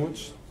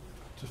continuance,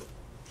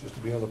 just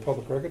to be on the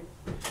public record.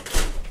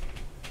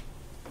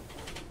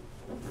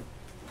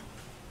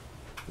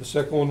 The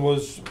second one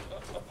was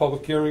a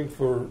public hearing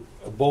for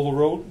Boulder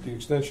Road, the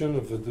extension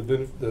of the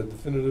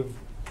definitive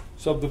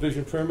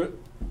subdivision permit.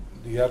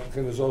 The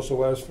applicant has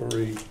also asked for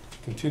a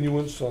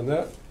continuance on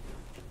that,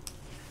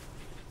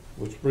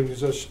 which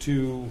brings us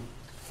to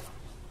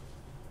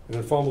an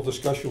informal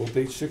discussion with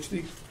date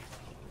 60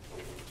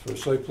 for a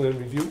site plan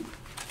review.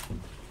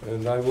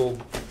 And I will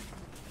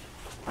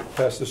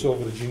pass this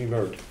over to Jeannie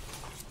Merritt.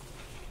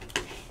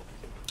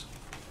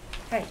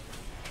 Hi.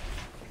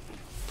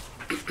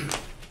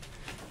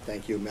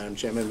 Thank you, Madam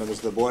Chairman, members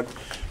of the board.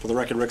 For the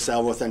record, Rick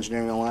Salvo with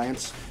Engineering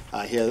Alliance.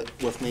 Here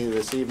with me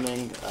this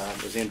evening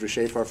is Andrew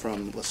Schaefer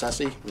from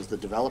Lasessi, who's the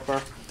developer,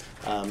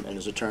 and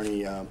his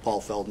attorney, Paul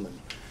Feldman.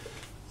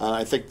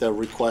 I think the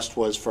request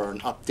was for an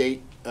update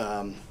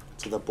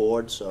to the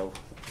board, so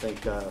I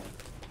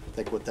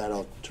think with that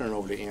I'll turn it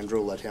over to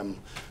Andrew, let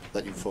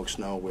you folks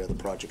know where the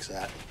project's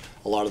at.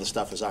 A lot of the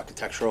stuff is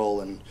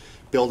architectural and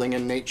building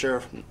in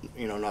nature,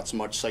 not so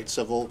much site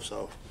civil,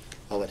 so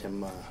I'll let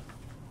him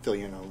fill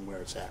you in on where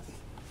it's at.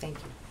 Thank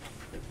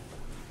you.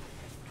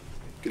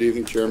 Good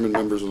evening, Chairman,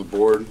 members of the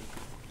board.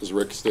 As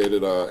Rick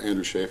stated,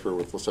 Andrew Schaefer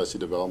with Lasessi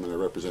Development. I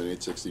represent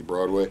 860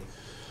 Broadway.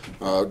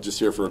 Just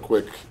here for a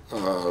quick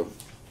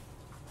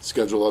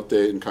schedule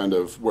update and kind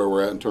of where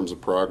we're at in terms of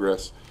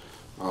progress.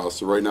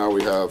 So right now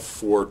we have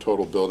 4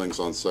 total buildings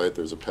on site.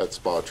 There's a pet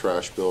spa,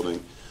 trash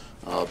building.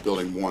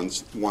 Building 1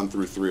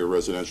 through 3 are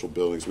residential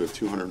buildings. We have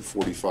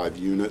 245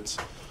 units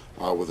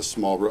with a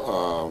small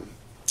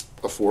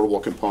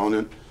affordable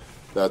component.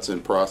 That's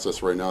in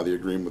process right now, the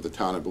agreement with the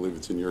town. I believe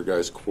it's in your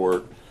guys'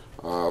 court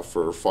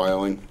for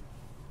filing.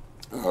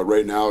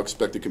 Right now,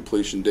 expected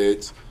completion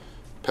dates.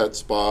 Pet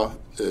spa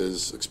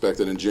is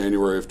expected in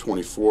January of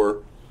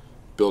 24.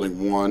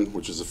 Building 1,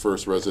 which is the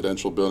first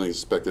residential building, is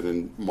expected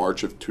in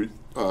March of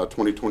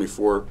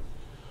 2024.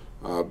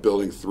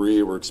 Building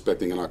 3, we're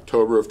expecting in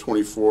October of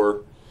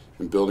 24.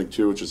 And Building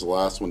 2, which is the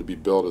last one to be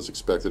built, is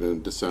expected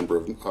in December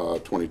of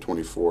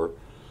 2024.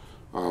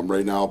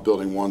 Right now,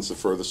 Building 1's the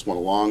furthest one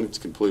along. It's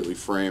completely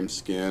framed,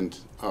 scanned.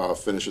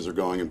 Finishes are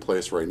going in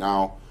place right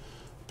now.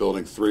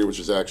 Building 3, which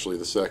is actually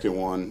the second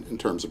one in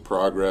terms of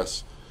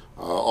progress,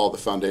 All the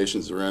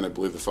foundations are in. I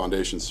believe the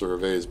foundation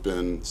survey has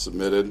been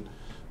submitted.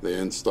 They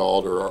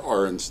installed or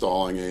are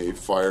installing a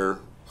fire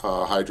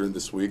hydrant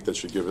this week that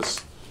should give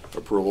us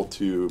approval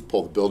to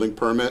pull the building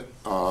permit.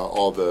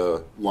 All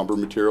the lumber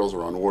materials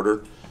are on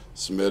order,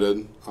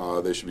 submitted.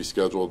 They should be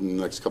scheduled in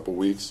the next couple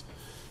weeks.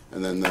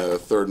 And then the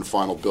third and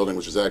final building,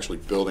 which is actually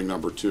building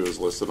number 2, is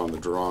listed on the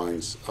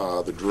drawings.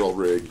 The drill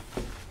rig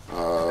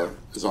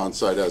is on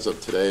site as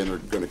of today, and they're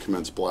going to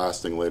commence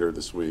blasting later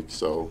this week.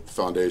 So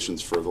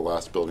foundations for the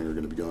last building are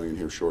going to be going in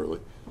here shortly.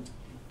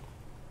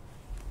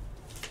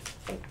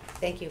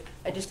 Thank you.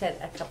 I just had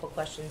a couple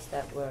questions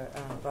that were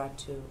brought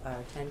to our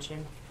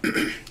attention.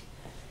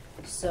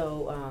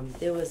 So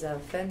there was a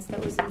fence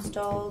that was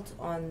installed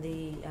on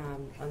the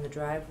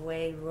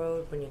driveway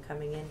road when you're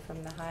coming in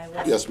from the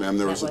highway. Yes, ma'am.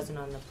 That wasn't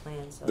on the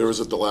plan. So there was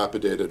a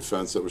dilapidated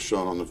fence that was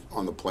shown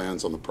on the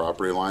plans on the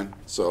property line.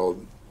 So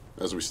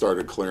as we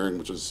started clearing,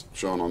 which is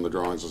shown on the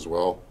drawings as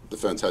well, the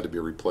fence had to be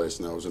replaced,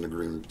 and that was an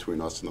agreement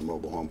between us and the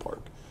mobile home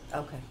park.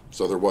 Okay.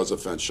 So there was a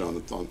fence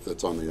shown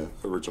that's on the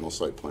original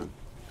site plan.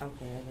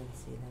 Okay, I didn't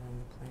see that on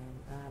the plan.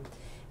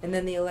 And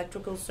then the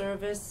electrical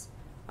service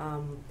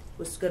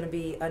was going to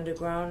be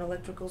underground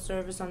electrical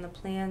service on the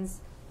plans.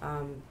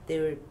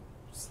 There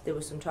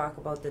was some talk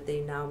about that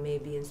they now may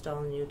be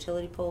installing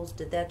utility poles.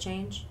 Did that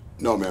change?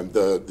 No, ma'am.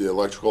 The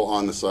electrical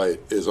on the site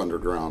is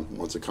underground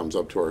once it comes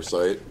up to our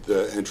site.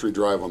 The entry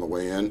drive on the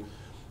way in,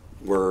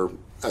 we're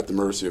at the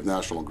mercy of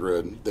National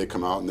Grid. They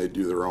come out and they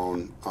do their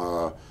own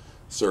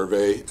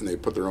survey, and they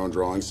put their own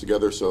drawings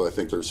together. So I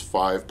think there's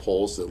 5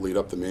 poles that lead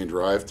up the main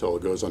drive till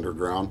it goes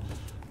underground,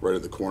 right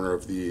at the corner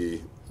of the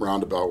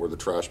roundabout where the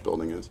trash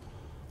building is.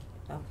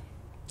 Okay.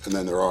 And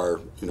then there are,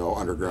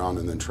 underground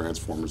and then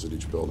transformers at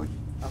each building.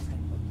 Okay.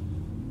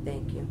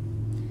 Thank you.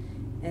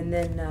 And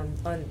then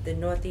on the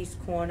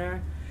northeast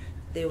corner,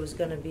 there was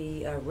going to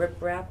be a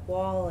riprap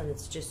wall, and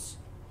it's just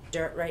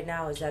dirt right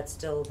now. Is that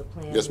still the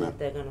plan? Yes, ma'am.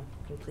 They're going to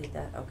complete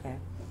that? Okay.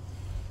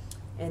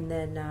 And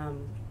then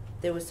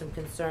there was some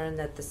concern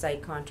that the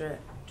site contractor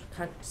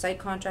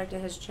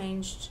has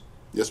changed.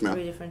 Yes, ma'am.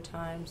 3 different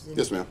times.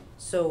 Yes, ma'am.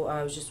 So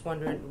I was just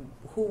wondering,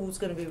 who's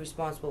going to be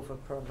responsible for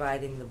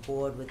providing the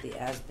board with the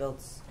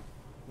as-builts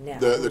now?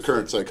 The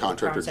current site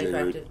contractor, Jay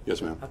Reed.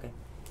 Yes, ma'am. Okay.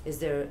 Is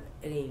there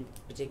any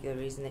particular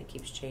reason that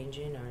keeps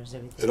changing, or is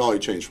everything? It only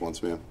changed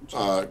once, ma'am.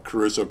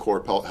 Caruso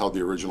Corp held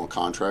the original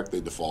contract.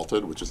 They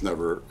defaulted, which has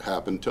never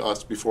happened to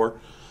us before.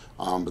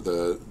 But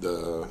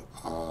the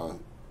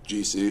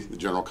GC, the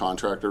general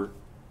contractor,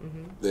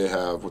 they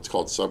have what's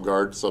called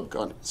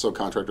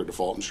subcontractor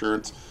default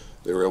insurance.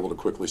 They were able to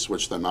quickly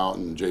switch them out,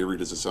 and Jay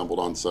Reed is assembled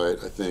on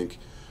site. I think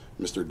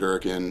Mr.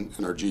 Durkin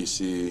and our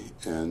GC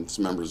and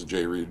some members of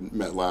Jay Reed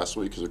met last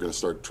week because they're going to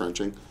start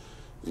trenching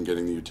and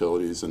getting the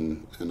utilities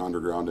and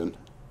underground in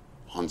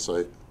on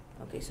site.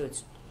 Okay, so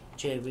it's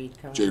Jay Reed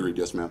coming? Jay Reed,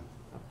 yes, ma'am.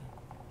 Okay.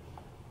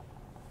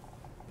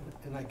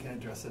 And I can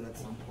address it at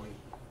some point.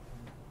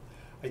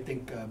 I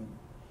think,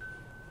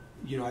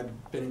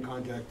 I've been in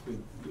contact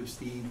with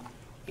Steve,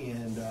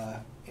 and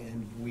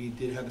we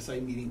did have a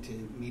site meeting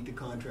to meet the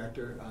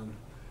contractor.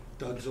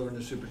 Doug Zorn,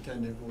 the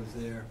superintendent, was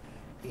there,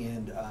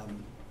 and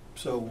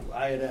so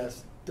I had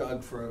asked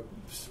Doug for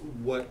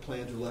what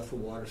plans were left for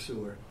water,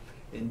 sewer,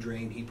 and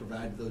drain. He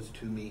provided those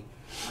to me.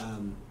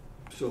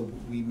 So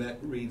we met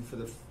Reed for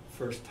the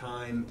first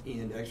time,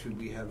 and actually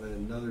we have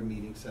another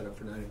meeting set up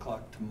for 9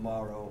 o'clock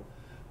tomorrow.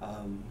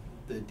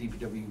 The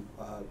DPW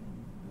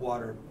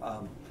water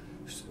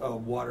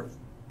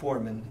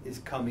foreman is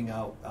coming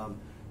out.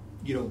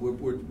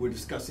 We're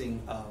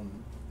discussing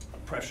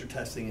pressure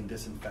testing and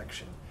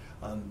disinfection.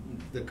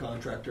 The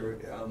contractor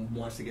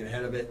wants to get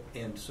ahead of it,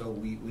 and so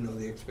we know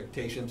the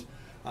expectations.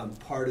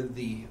 Part of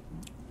the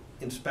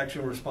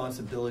inspection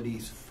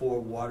responsibilities for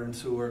water and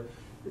sewer,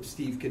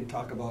 Steve can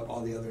talk about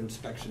all the other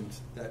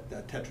inspections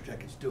that Tetra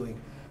Tech is doing,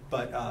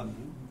 but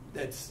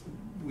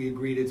we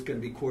agreed it's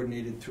going to be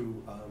coordinated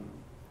through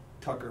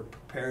Tucker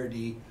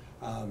Parody.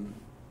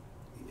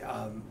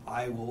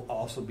 I will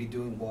also be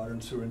doing water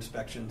and sewer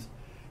inspections,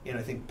 and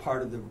I think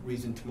part of the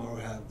reason tomorrow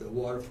I have the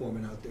water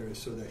foreman out there is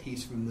so that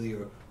he's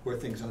familiar where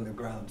things are on the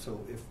ground.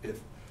 So if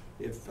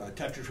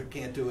Tetra Tech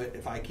can't do it,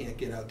 if I can't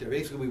get out there,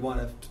 basically we want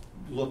to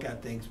look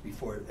at things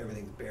before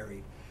everything's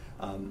buried.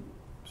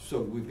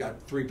 So we've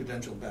got 3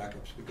 potential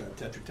backups. We've got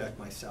Tetra Tech,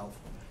 myself,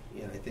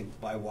 and I think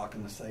by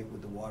walking the site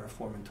with the water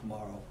foreman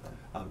tomorrow,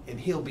 and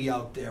he'll be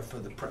out there for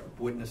the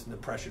witnessing the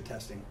pressure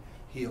testing.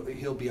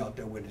 He'll be out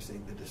there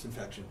witnessing the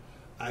disinfection.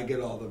 I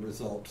get all the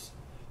results.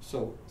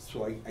 So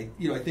I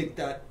think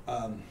that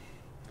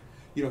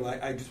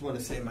I just want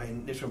to say my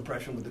initial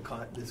impression with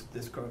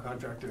this current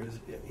contractor is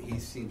he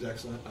seems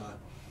excellent.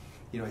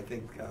 I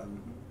think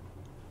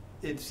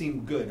it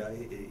seemed good.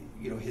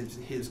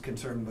 His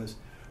concern was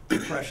the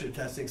pressure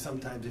testing.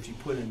 Sometimes if you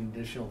put an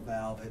additional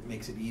valve, it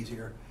makes it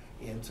easier,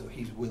 and so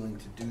he's willing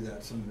to do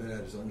that. Some of it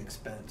at his own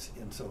expense,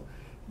 and so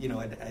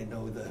I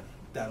know the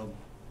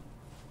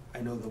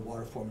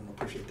water foreman will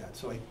appreciate that.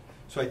 So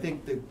I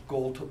think the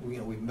goal,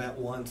 we've met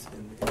once,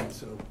 and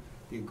so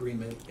the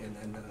agreement, and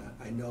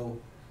I know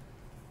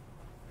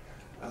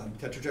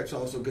Tetra Tech's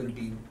also going to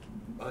be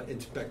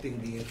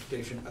inspecting the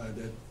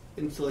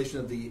installation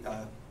of the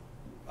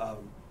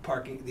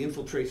parking, the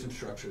infiltration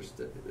structures,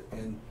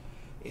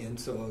 and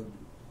so,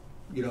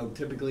 you know,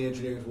 typically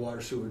engineering is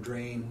water, sewer,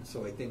 drain.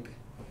 So I think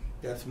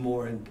that's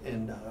more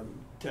in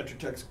Tetra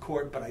Tech's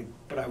court, but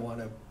I want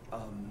to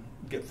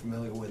get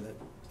familiar with it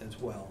as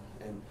well.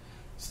 And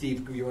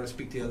Steve, you want to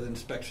speak to the other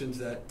inspections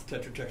that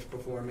Tetra Tech's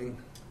performing?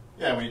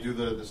 Yeah, we do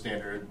the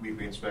standard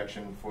weekly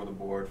inspection for the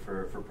board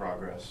for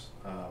progress,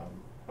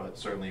 but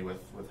certainly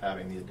with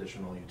having the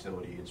additional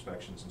utility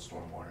inspections and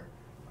stormwater,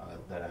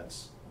 that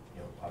adds,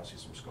 you know, obviously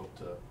some scope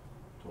to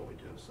what we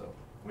do. So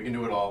we can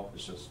do it all.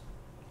 It's just,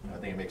 I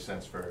think it makes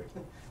sense for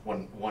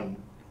one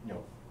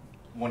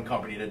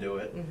company to do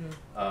it.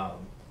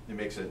 Mm-hmm. It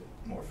makes it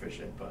more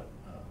efficient, but.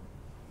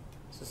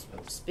 So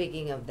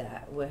speaking of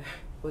that,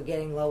 we're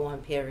getting low on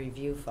peer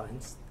review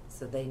funds,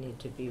 so they need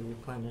to be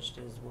replenished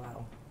as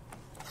well.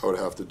 I would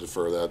have to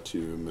defer that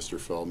to Mr.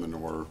 Feldman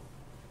or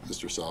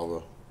Mr.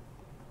 Salvo.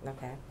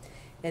 Okay.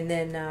 And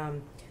then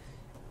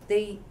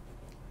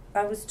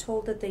I was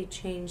told that they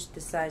changed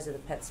the size of the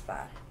pet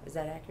spa. Is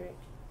that accurate?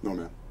 No,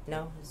 ma'am.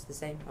 No? It's the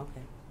same?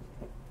 Okay.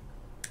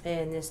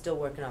 And they're still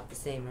working off the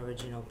same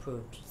original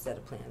approved set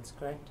of plans,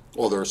 correct?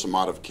 Well, there are some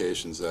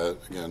modifications that,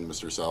 again,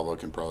 Mr. Salvo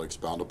can probably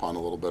expound upon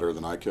a little better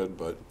than I could,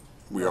 but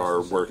we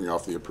are working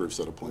off the approved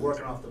set of plans. We're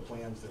working off the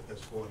plans that this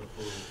board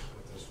approved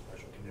with the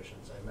special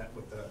conditions. I met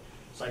with the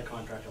site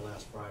contractor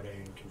last Friday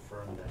and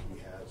confirmed that he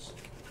has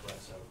the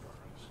correct set of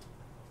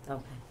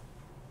drawings. Okay.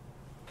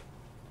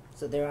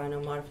 So there are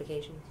no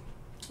modifications?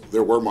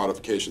 There were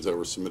modifications that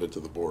were submitted to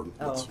the board.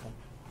 Oh, okay.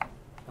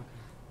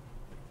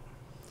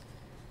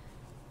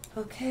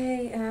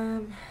 Okay,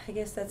 I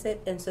guess that's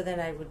it. And so then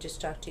I would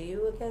just talk to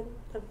you again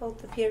about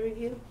the peer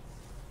review?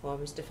 Or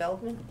Mr.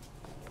 Feldman?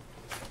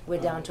 We're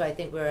down to, I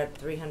think we're at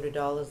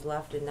 $300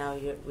 left, and now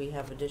we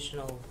have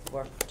additional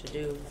work to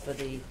do for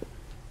the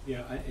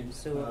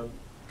sewer.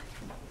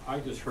 I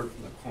just heard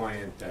from the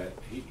client that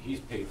he's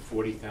paid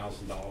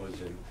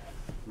 $40,000 in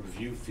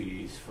review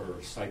fees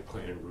for site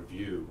plan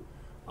review.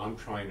 I'm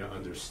trying to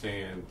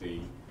understand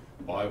the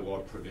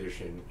bylaw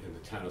provision in the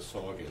town of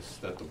Saugus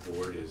that the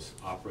board is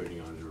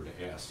operating under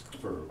to ask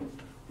for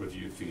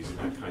review fees and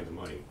that kind of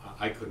money.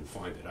 I couldn't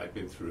find it. I've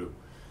been through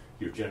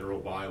your general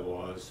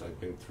bylaws, I've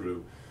been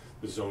through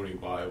the zoning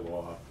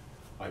bylaw,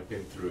 I've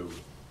been through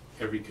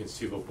every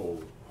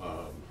conceivable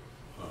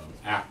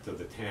act of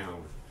the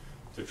town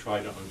to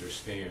try to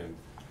understand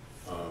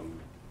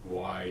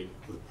why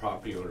the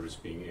property owner is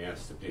being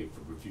asked to pay for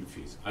review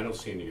fees. I don't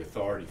see any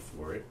authority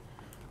for it.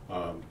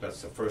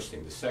 That's the first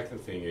thing. The second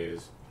thing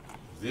is,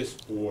 this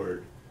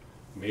board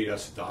made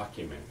us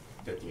document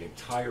that the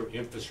entire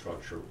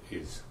infrastructure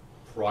is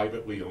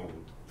privately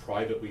owned,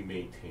 privately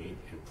maintained,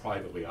 and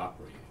privately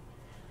operated.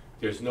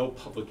 There's no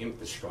public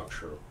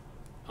infrastructure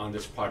on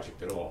this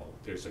project at all.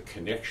 There's a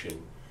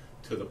connection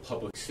to the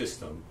public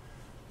system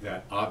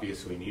that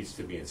obviously needs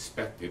to be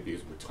inspected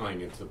because we're tying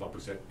into the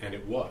public system, and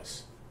it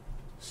was.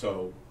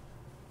 So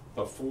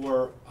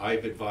before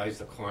I've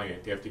advised the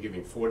client, after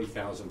giving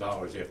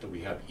 $40,000, after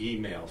we have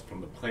emails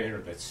from the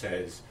planner that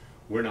says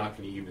we're not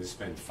going to even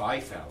spend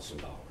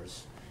 $5,000,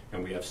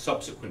 and we have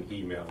subsequent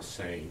emails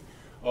saying,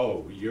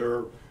 oh,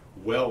 you're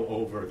well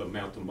over the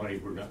amount of money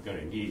we're not going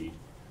to need,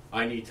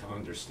 I need to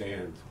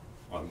understand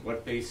on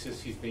what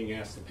basis he's being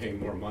asked to pay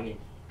more money,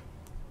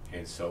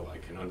 and so I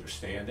can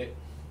understand it,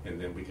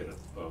 and then we can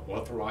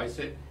authorize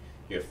it.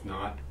 If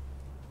not,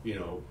 you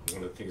know,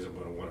 one of the things I'm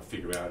going to want to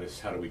figure out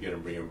is how do we get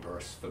him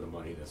reimbursed for the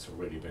money that's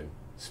already been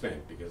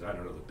spent, because I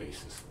don't know the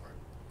basis for it.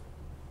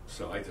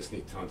 So I just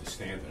need to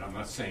understand that. I'm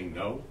not saying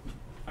no.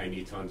 I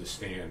need to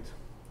understand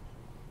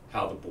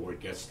how the board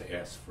gets to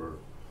ask for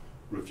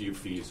review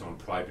fees on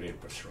private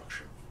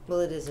infrastructure. Well,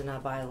 it is in our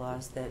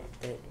bylaws that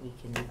we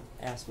can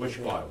ask for. Which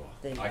bylaw?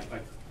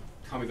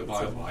 Tell me the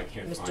bylaw. I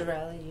can't find it. Mr.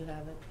 Riley, you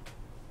have it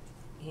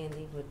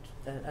handy with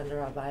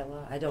under our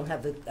bylaw? I don't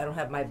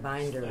have my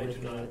binder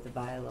with me with the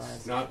bylaws.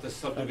 It's not the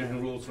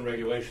subdivision rules and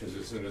regulations.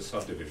 It's in a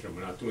subdivision.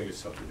 We're not doing a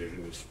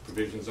subdivision. There's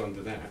provisions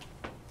under that.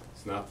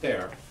 It's not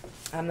there.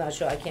 I'm not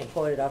sure. I can't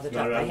quote it off the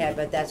top of my head,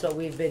 but that's what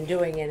we've been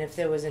doing. And if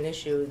there was an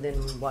issue, then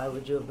why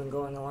would you have been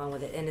going along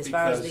with it? And as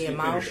far as the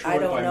amount, I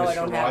don't know. I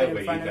don't have it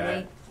in front of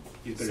me.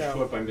 He's been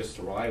assured by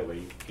Mr.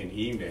 Riley in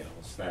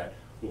emails that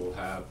we'll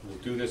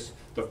do this.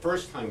 The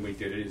first time we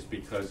did it is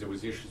because there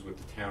was issues with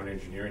the town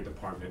engineering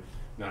department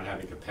not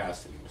having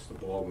capacity. Mr.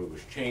 Baldwin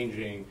was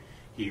changing.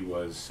 He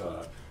was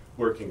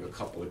working a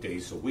couple of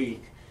days a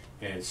week.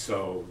 And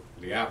so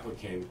the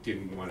applicant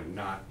didn't want to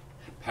not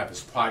have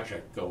his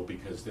project go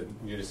because the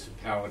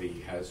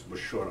municipality was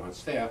short on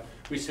staff.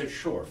 We said,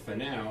 sure, for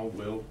now,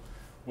 we'll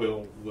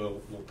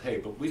pay.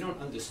 But we don't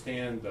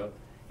understand the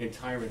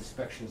entire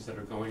inspections that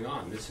are going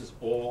on. This is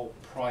all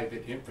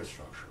private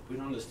infrastructure. We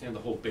don't understand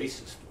the whole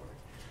basis for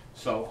it.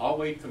 So I'll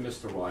wait for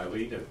Mr.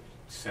 Riley to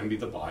send me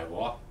the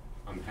bylaw.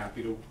 I'm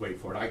happy to wait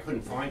for it. I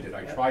couldn't find it.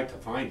 I tried to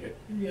find it.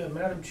 Yeah,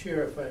 Madam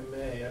Chair, if I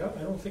may, I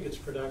don't think it's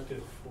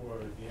productive for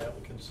the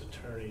applicant's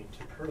attorney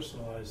to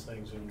personalize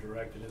things and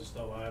direct it as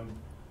though I'm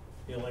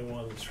the only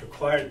one that's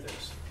required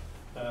this.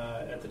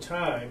 At the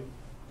time,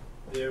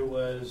 there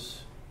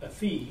was a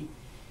fee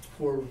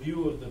for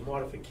review of the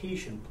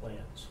modification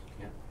plans.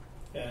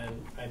 Yeah.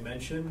 And I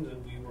mentioned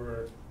that we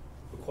were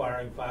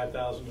requiring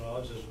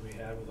 $5,000, as we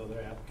had with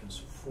other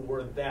applicants,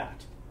 for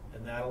that,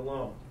 and that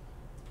alone.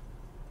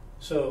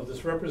 So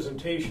this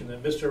representation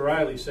that Mr.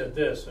 Riley said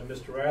this, and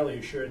Mr. Riley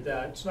assured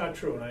that, it's not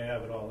true, and I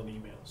have it all in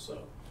emails. So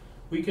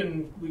we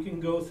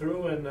can go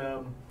through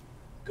and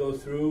go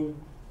through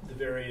the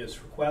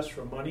various requests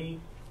for money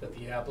that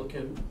the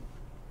applicant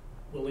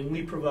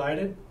willingly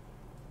provided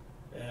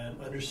and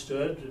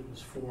understood it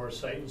was for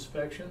site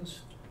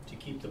inspections to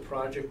keep the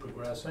project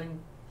progressing.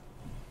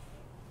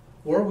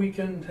 Or we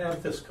can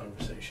have this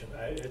conversation.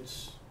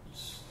 It's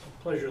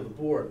a pleasure of the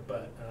board,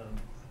 but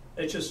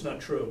it's just not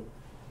true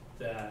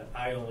that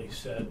I only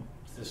said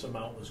this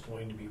amount was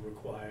going to be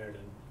required,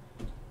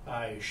 and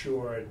I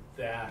assured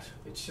that.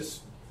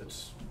 It's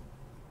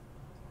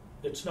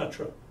not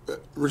true.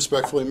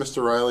 Respectfully,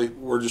 Mr. Riley,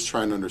 we're just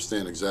trying to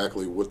understand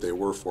exactly what they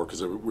were for,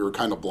 because we were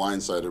kind of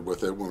blindsided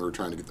with it when we were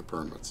trying to get the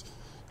permits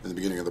in the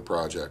beginning of the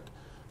project.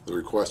 The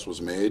request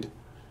was made.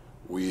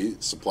 We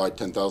supplied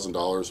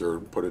 $10,000 or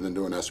put it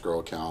into an escrow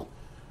account.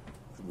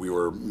 We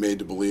were made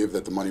to believe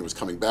that the money was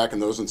coming back,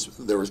 and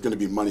there was going to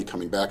be money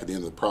coming back at the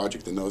end of the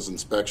project, and those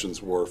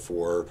inspections were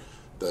for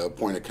the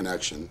point of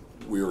connection.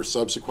 We were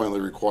subsequently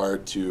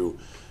required to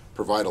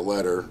provide a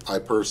letter. I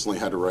personally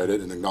had to write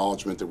it, an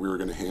acknowledgement that we were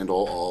going to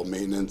handle all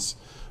maintenance,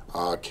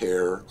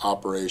 care,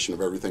 operation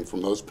of everything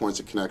from those points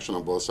of connection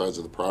on both sides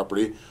of the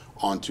property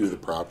onto the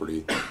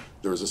property.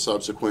 There was a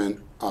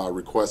subsequent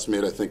request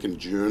made, I think, in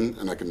June,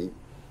 and I can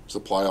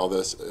supply all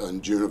this,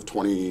 in June of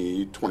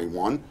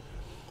 2021,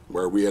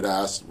 where we had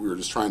asked, we were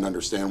just trying to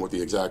understand what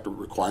the exact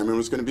requirement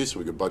was going to be so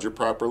we could budget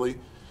properly.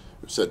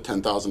 We said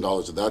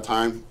 $10,000 at that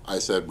time. I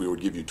said we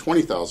would give you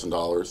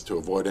 $20,000 to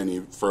avoid any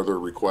further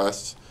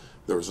requests.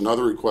 There was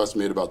another request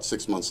made about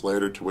 6 months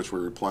later, to which we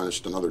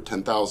replenished another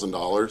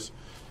 $10,000.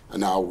 And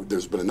now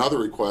there's been another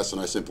request,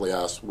 and I simply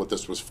asked what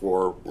this was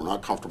for. We're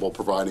not comfortable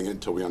providing it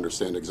until we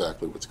understand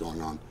exactly what's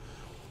going on.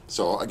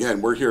 So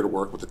again, we're here to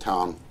work with the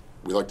town.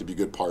 We like to be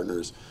good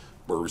partners.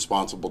 We're a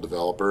responsible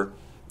developer.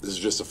 This is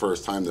just the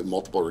first time that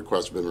multiple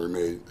requests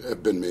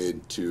have been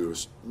made to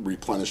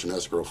replenish an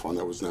escrow fund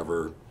that was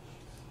never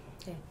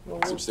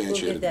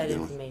substantiated. We'll get that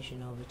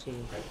information over to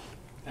you. Right.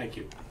 Thank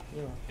you.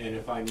 You're welcome. And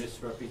if I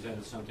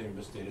misrepresented something or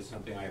misstated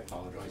something, I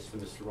apologize to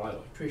Mr.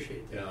 Riley.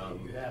 Appreciate that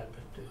you had,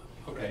 but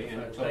okay,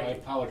 and so I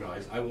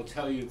apologize. I will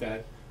tell you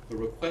that the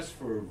request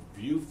for a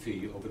review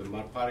fee over the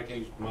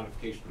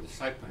modification of the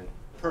site plan,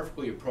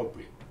 perfectly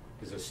appropriate.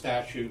 There's a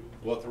statute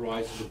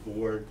authorizes the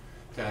board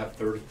to have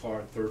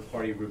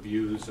third-party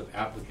reviews of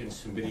applicants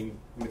submitting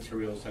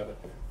materials.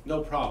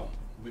 No problem.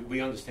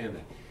 We understand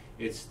that.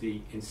 It's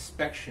the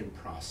inspection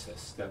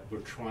process that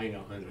we're trying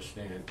to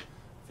understand,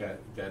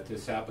 that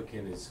this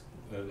applicant has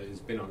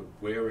been on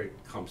where it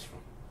comes from.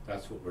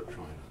 That's what we're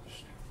trying to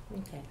understand.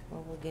 Okay,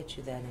 well, we'll get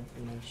you that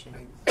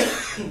information. I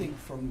think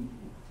from,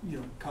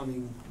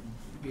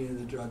 being in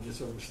the job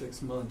just over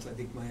 6 months, I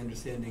think my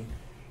understanding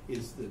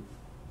is that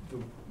the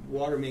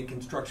water main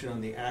construction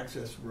on the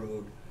access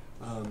road,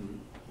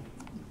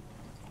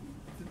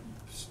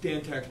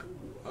 Stantec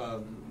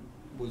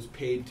was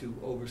paid to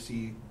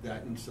oversee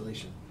that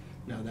installation.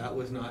 Now, that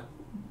was not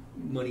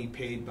money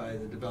paid by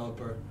the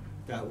developer.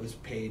 That was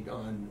paid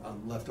on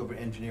leftover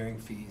engineering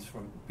fees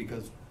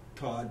because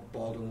Todd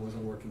Baldwin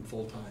wasn't working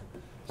full time.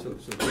 So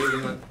they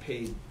were not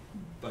paid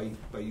by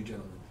you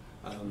gentlemen.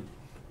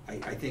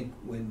 I think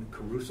when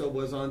Caruso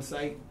was on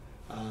site,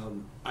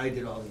 I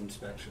did all the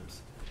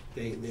inspections.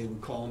 They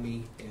would call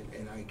me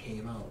and I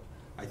came out.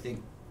 I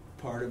think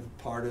part of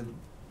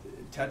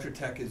Tetra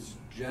Tech is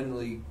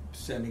generally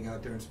sending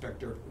out their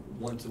inspector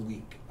once a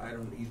week.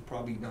 He's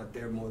probably not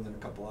there more than a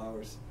couple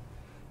hours.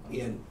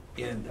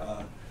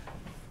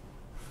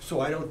 So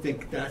I don't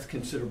think that's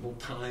considerable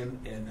time,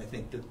 and I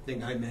think the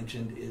thing I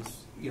mentioned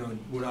is,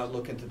 we're not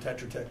looking to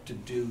Tetra Tech to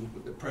do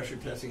the pressure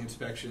testing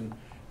inspection,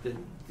 the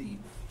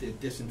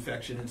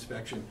disinfection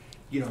inspection,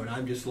 and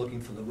I'm just looking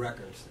for the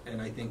records.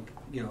 And I think,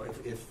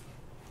 if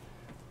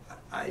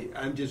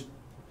I'm just,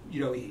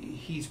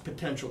 he's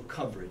potential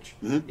coverage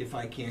if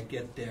I can't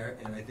get there,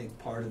 and I think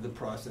part of the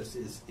process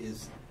is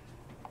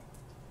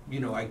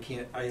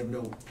I have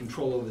no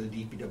control over the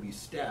DPW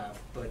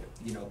staff, but,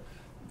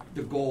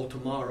 the goal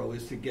tomorrow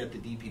is to get the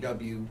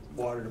DPW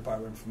water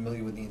department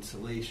familiar with the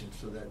installation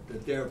so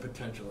that they're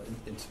potential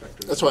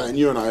inspectors. That's why, and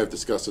you and I have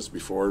discussed this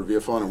before via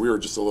phone, and we were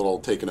just a little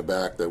taken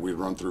aback that we'd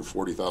run through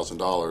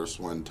 $40,000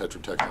 when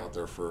Tetra Tech's out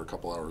there for a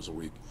couple hours a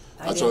week.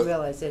 I didn't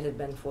realize it had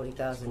been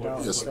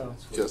 $40,000. Yes, so.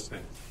 yes.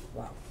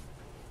 Wow.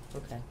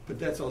 Okay. But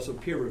that's also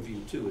peer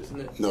review too,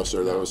 isn't it? No,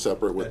 sir. That was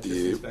separate with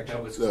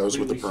that was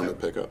with the permit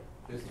pickup.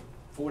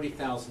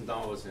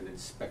 $40,000 in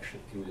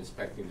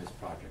inspecting this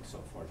project so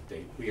far to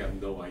date. We have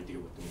no idea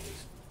what the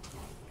money's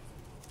on,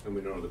 and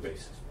we don't know the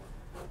basis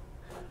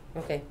for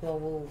it. Okay, well,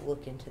 we'll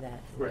look into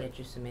that and Right. get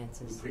you some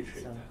answers. We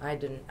appreciate so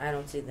that. I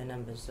don't see the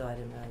numbers, so I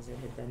didn't realize it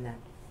had been that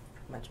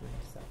much money.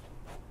 So,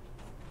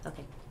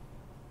 okay.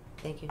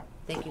 Thank you.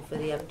 Thank you for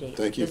the update.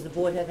 Thank you. Does the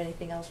board have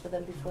anything else for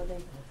them before they?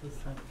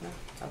 No?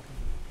 Okay.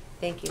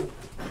 Thank you.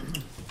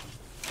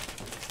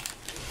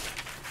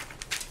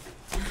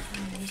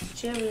 Mr.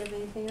 Chair, we have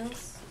anything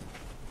else?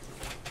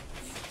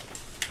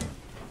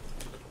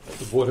 Does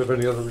the board have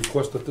any other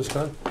requests at this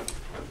time?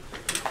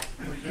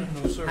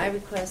 No, sir. I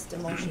request a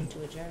motion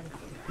to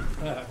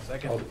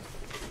adjourn.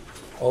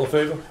 All in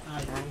favor?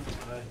 Aye.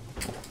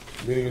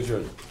 Meeting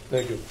adjourned.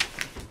 Thank you.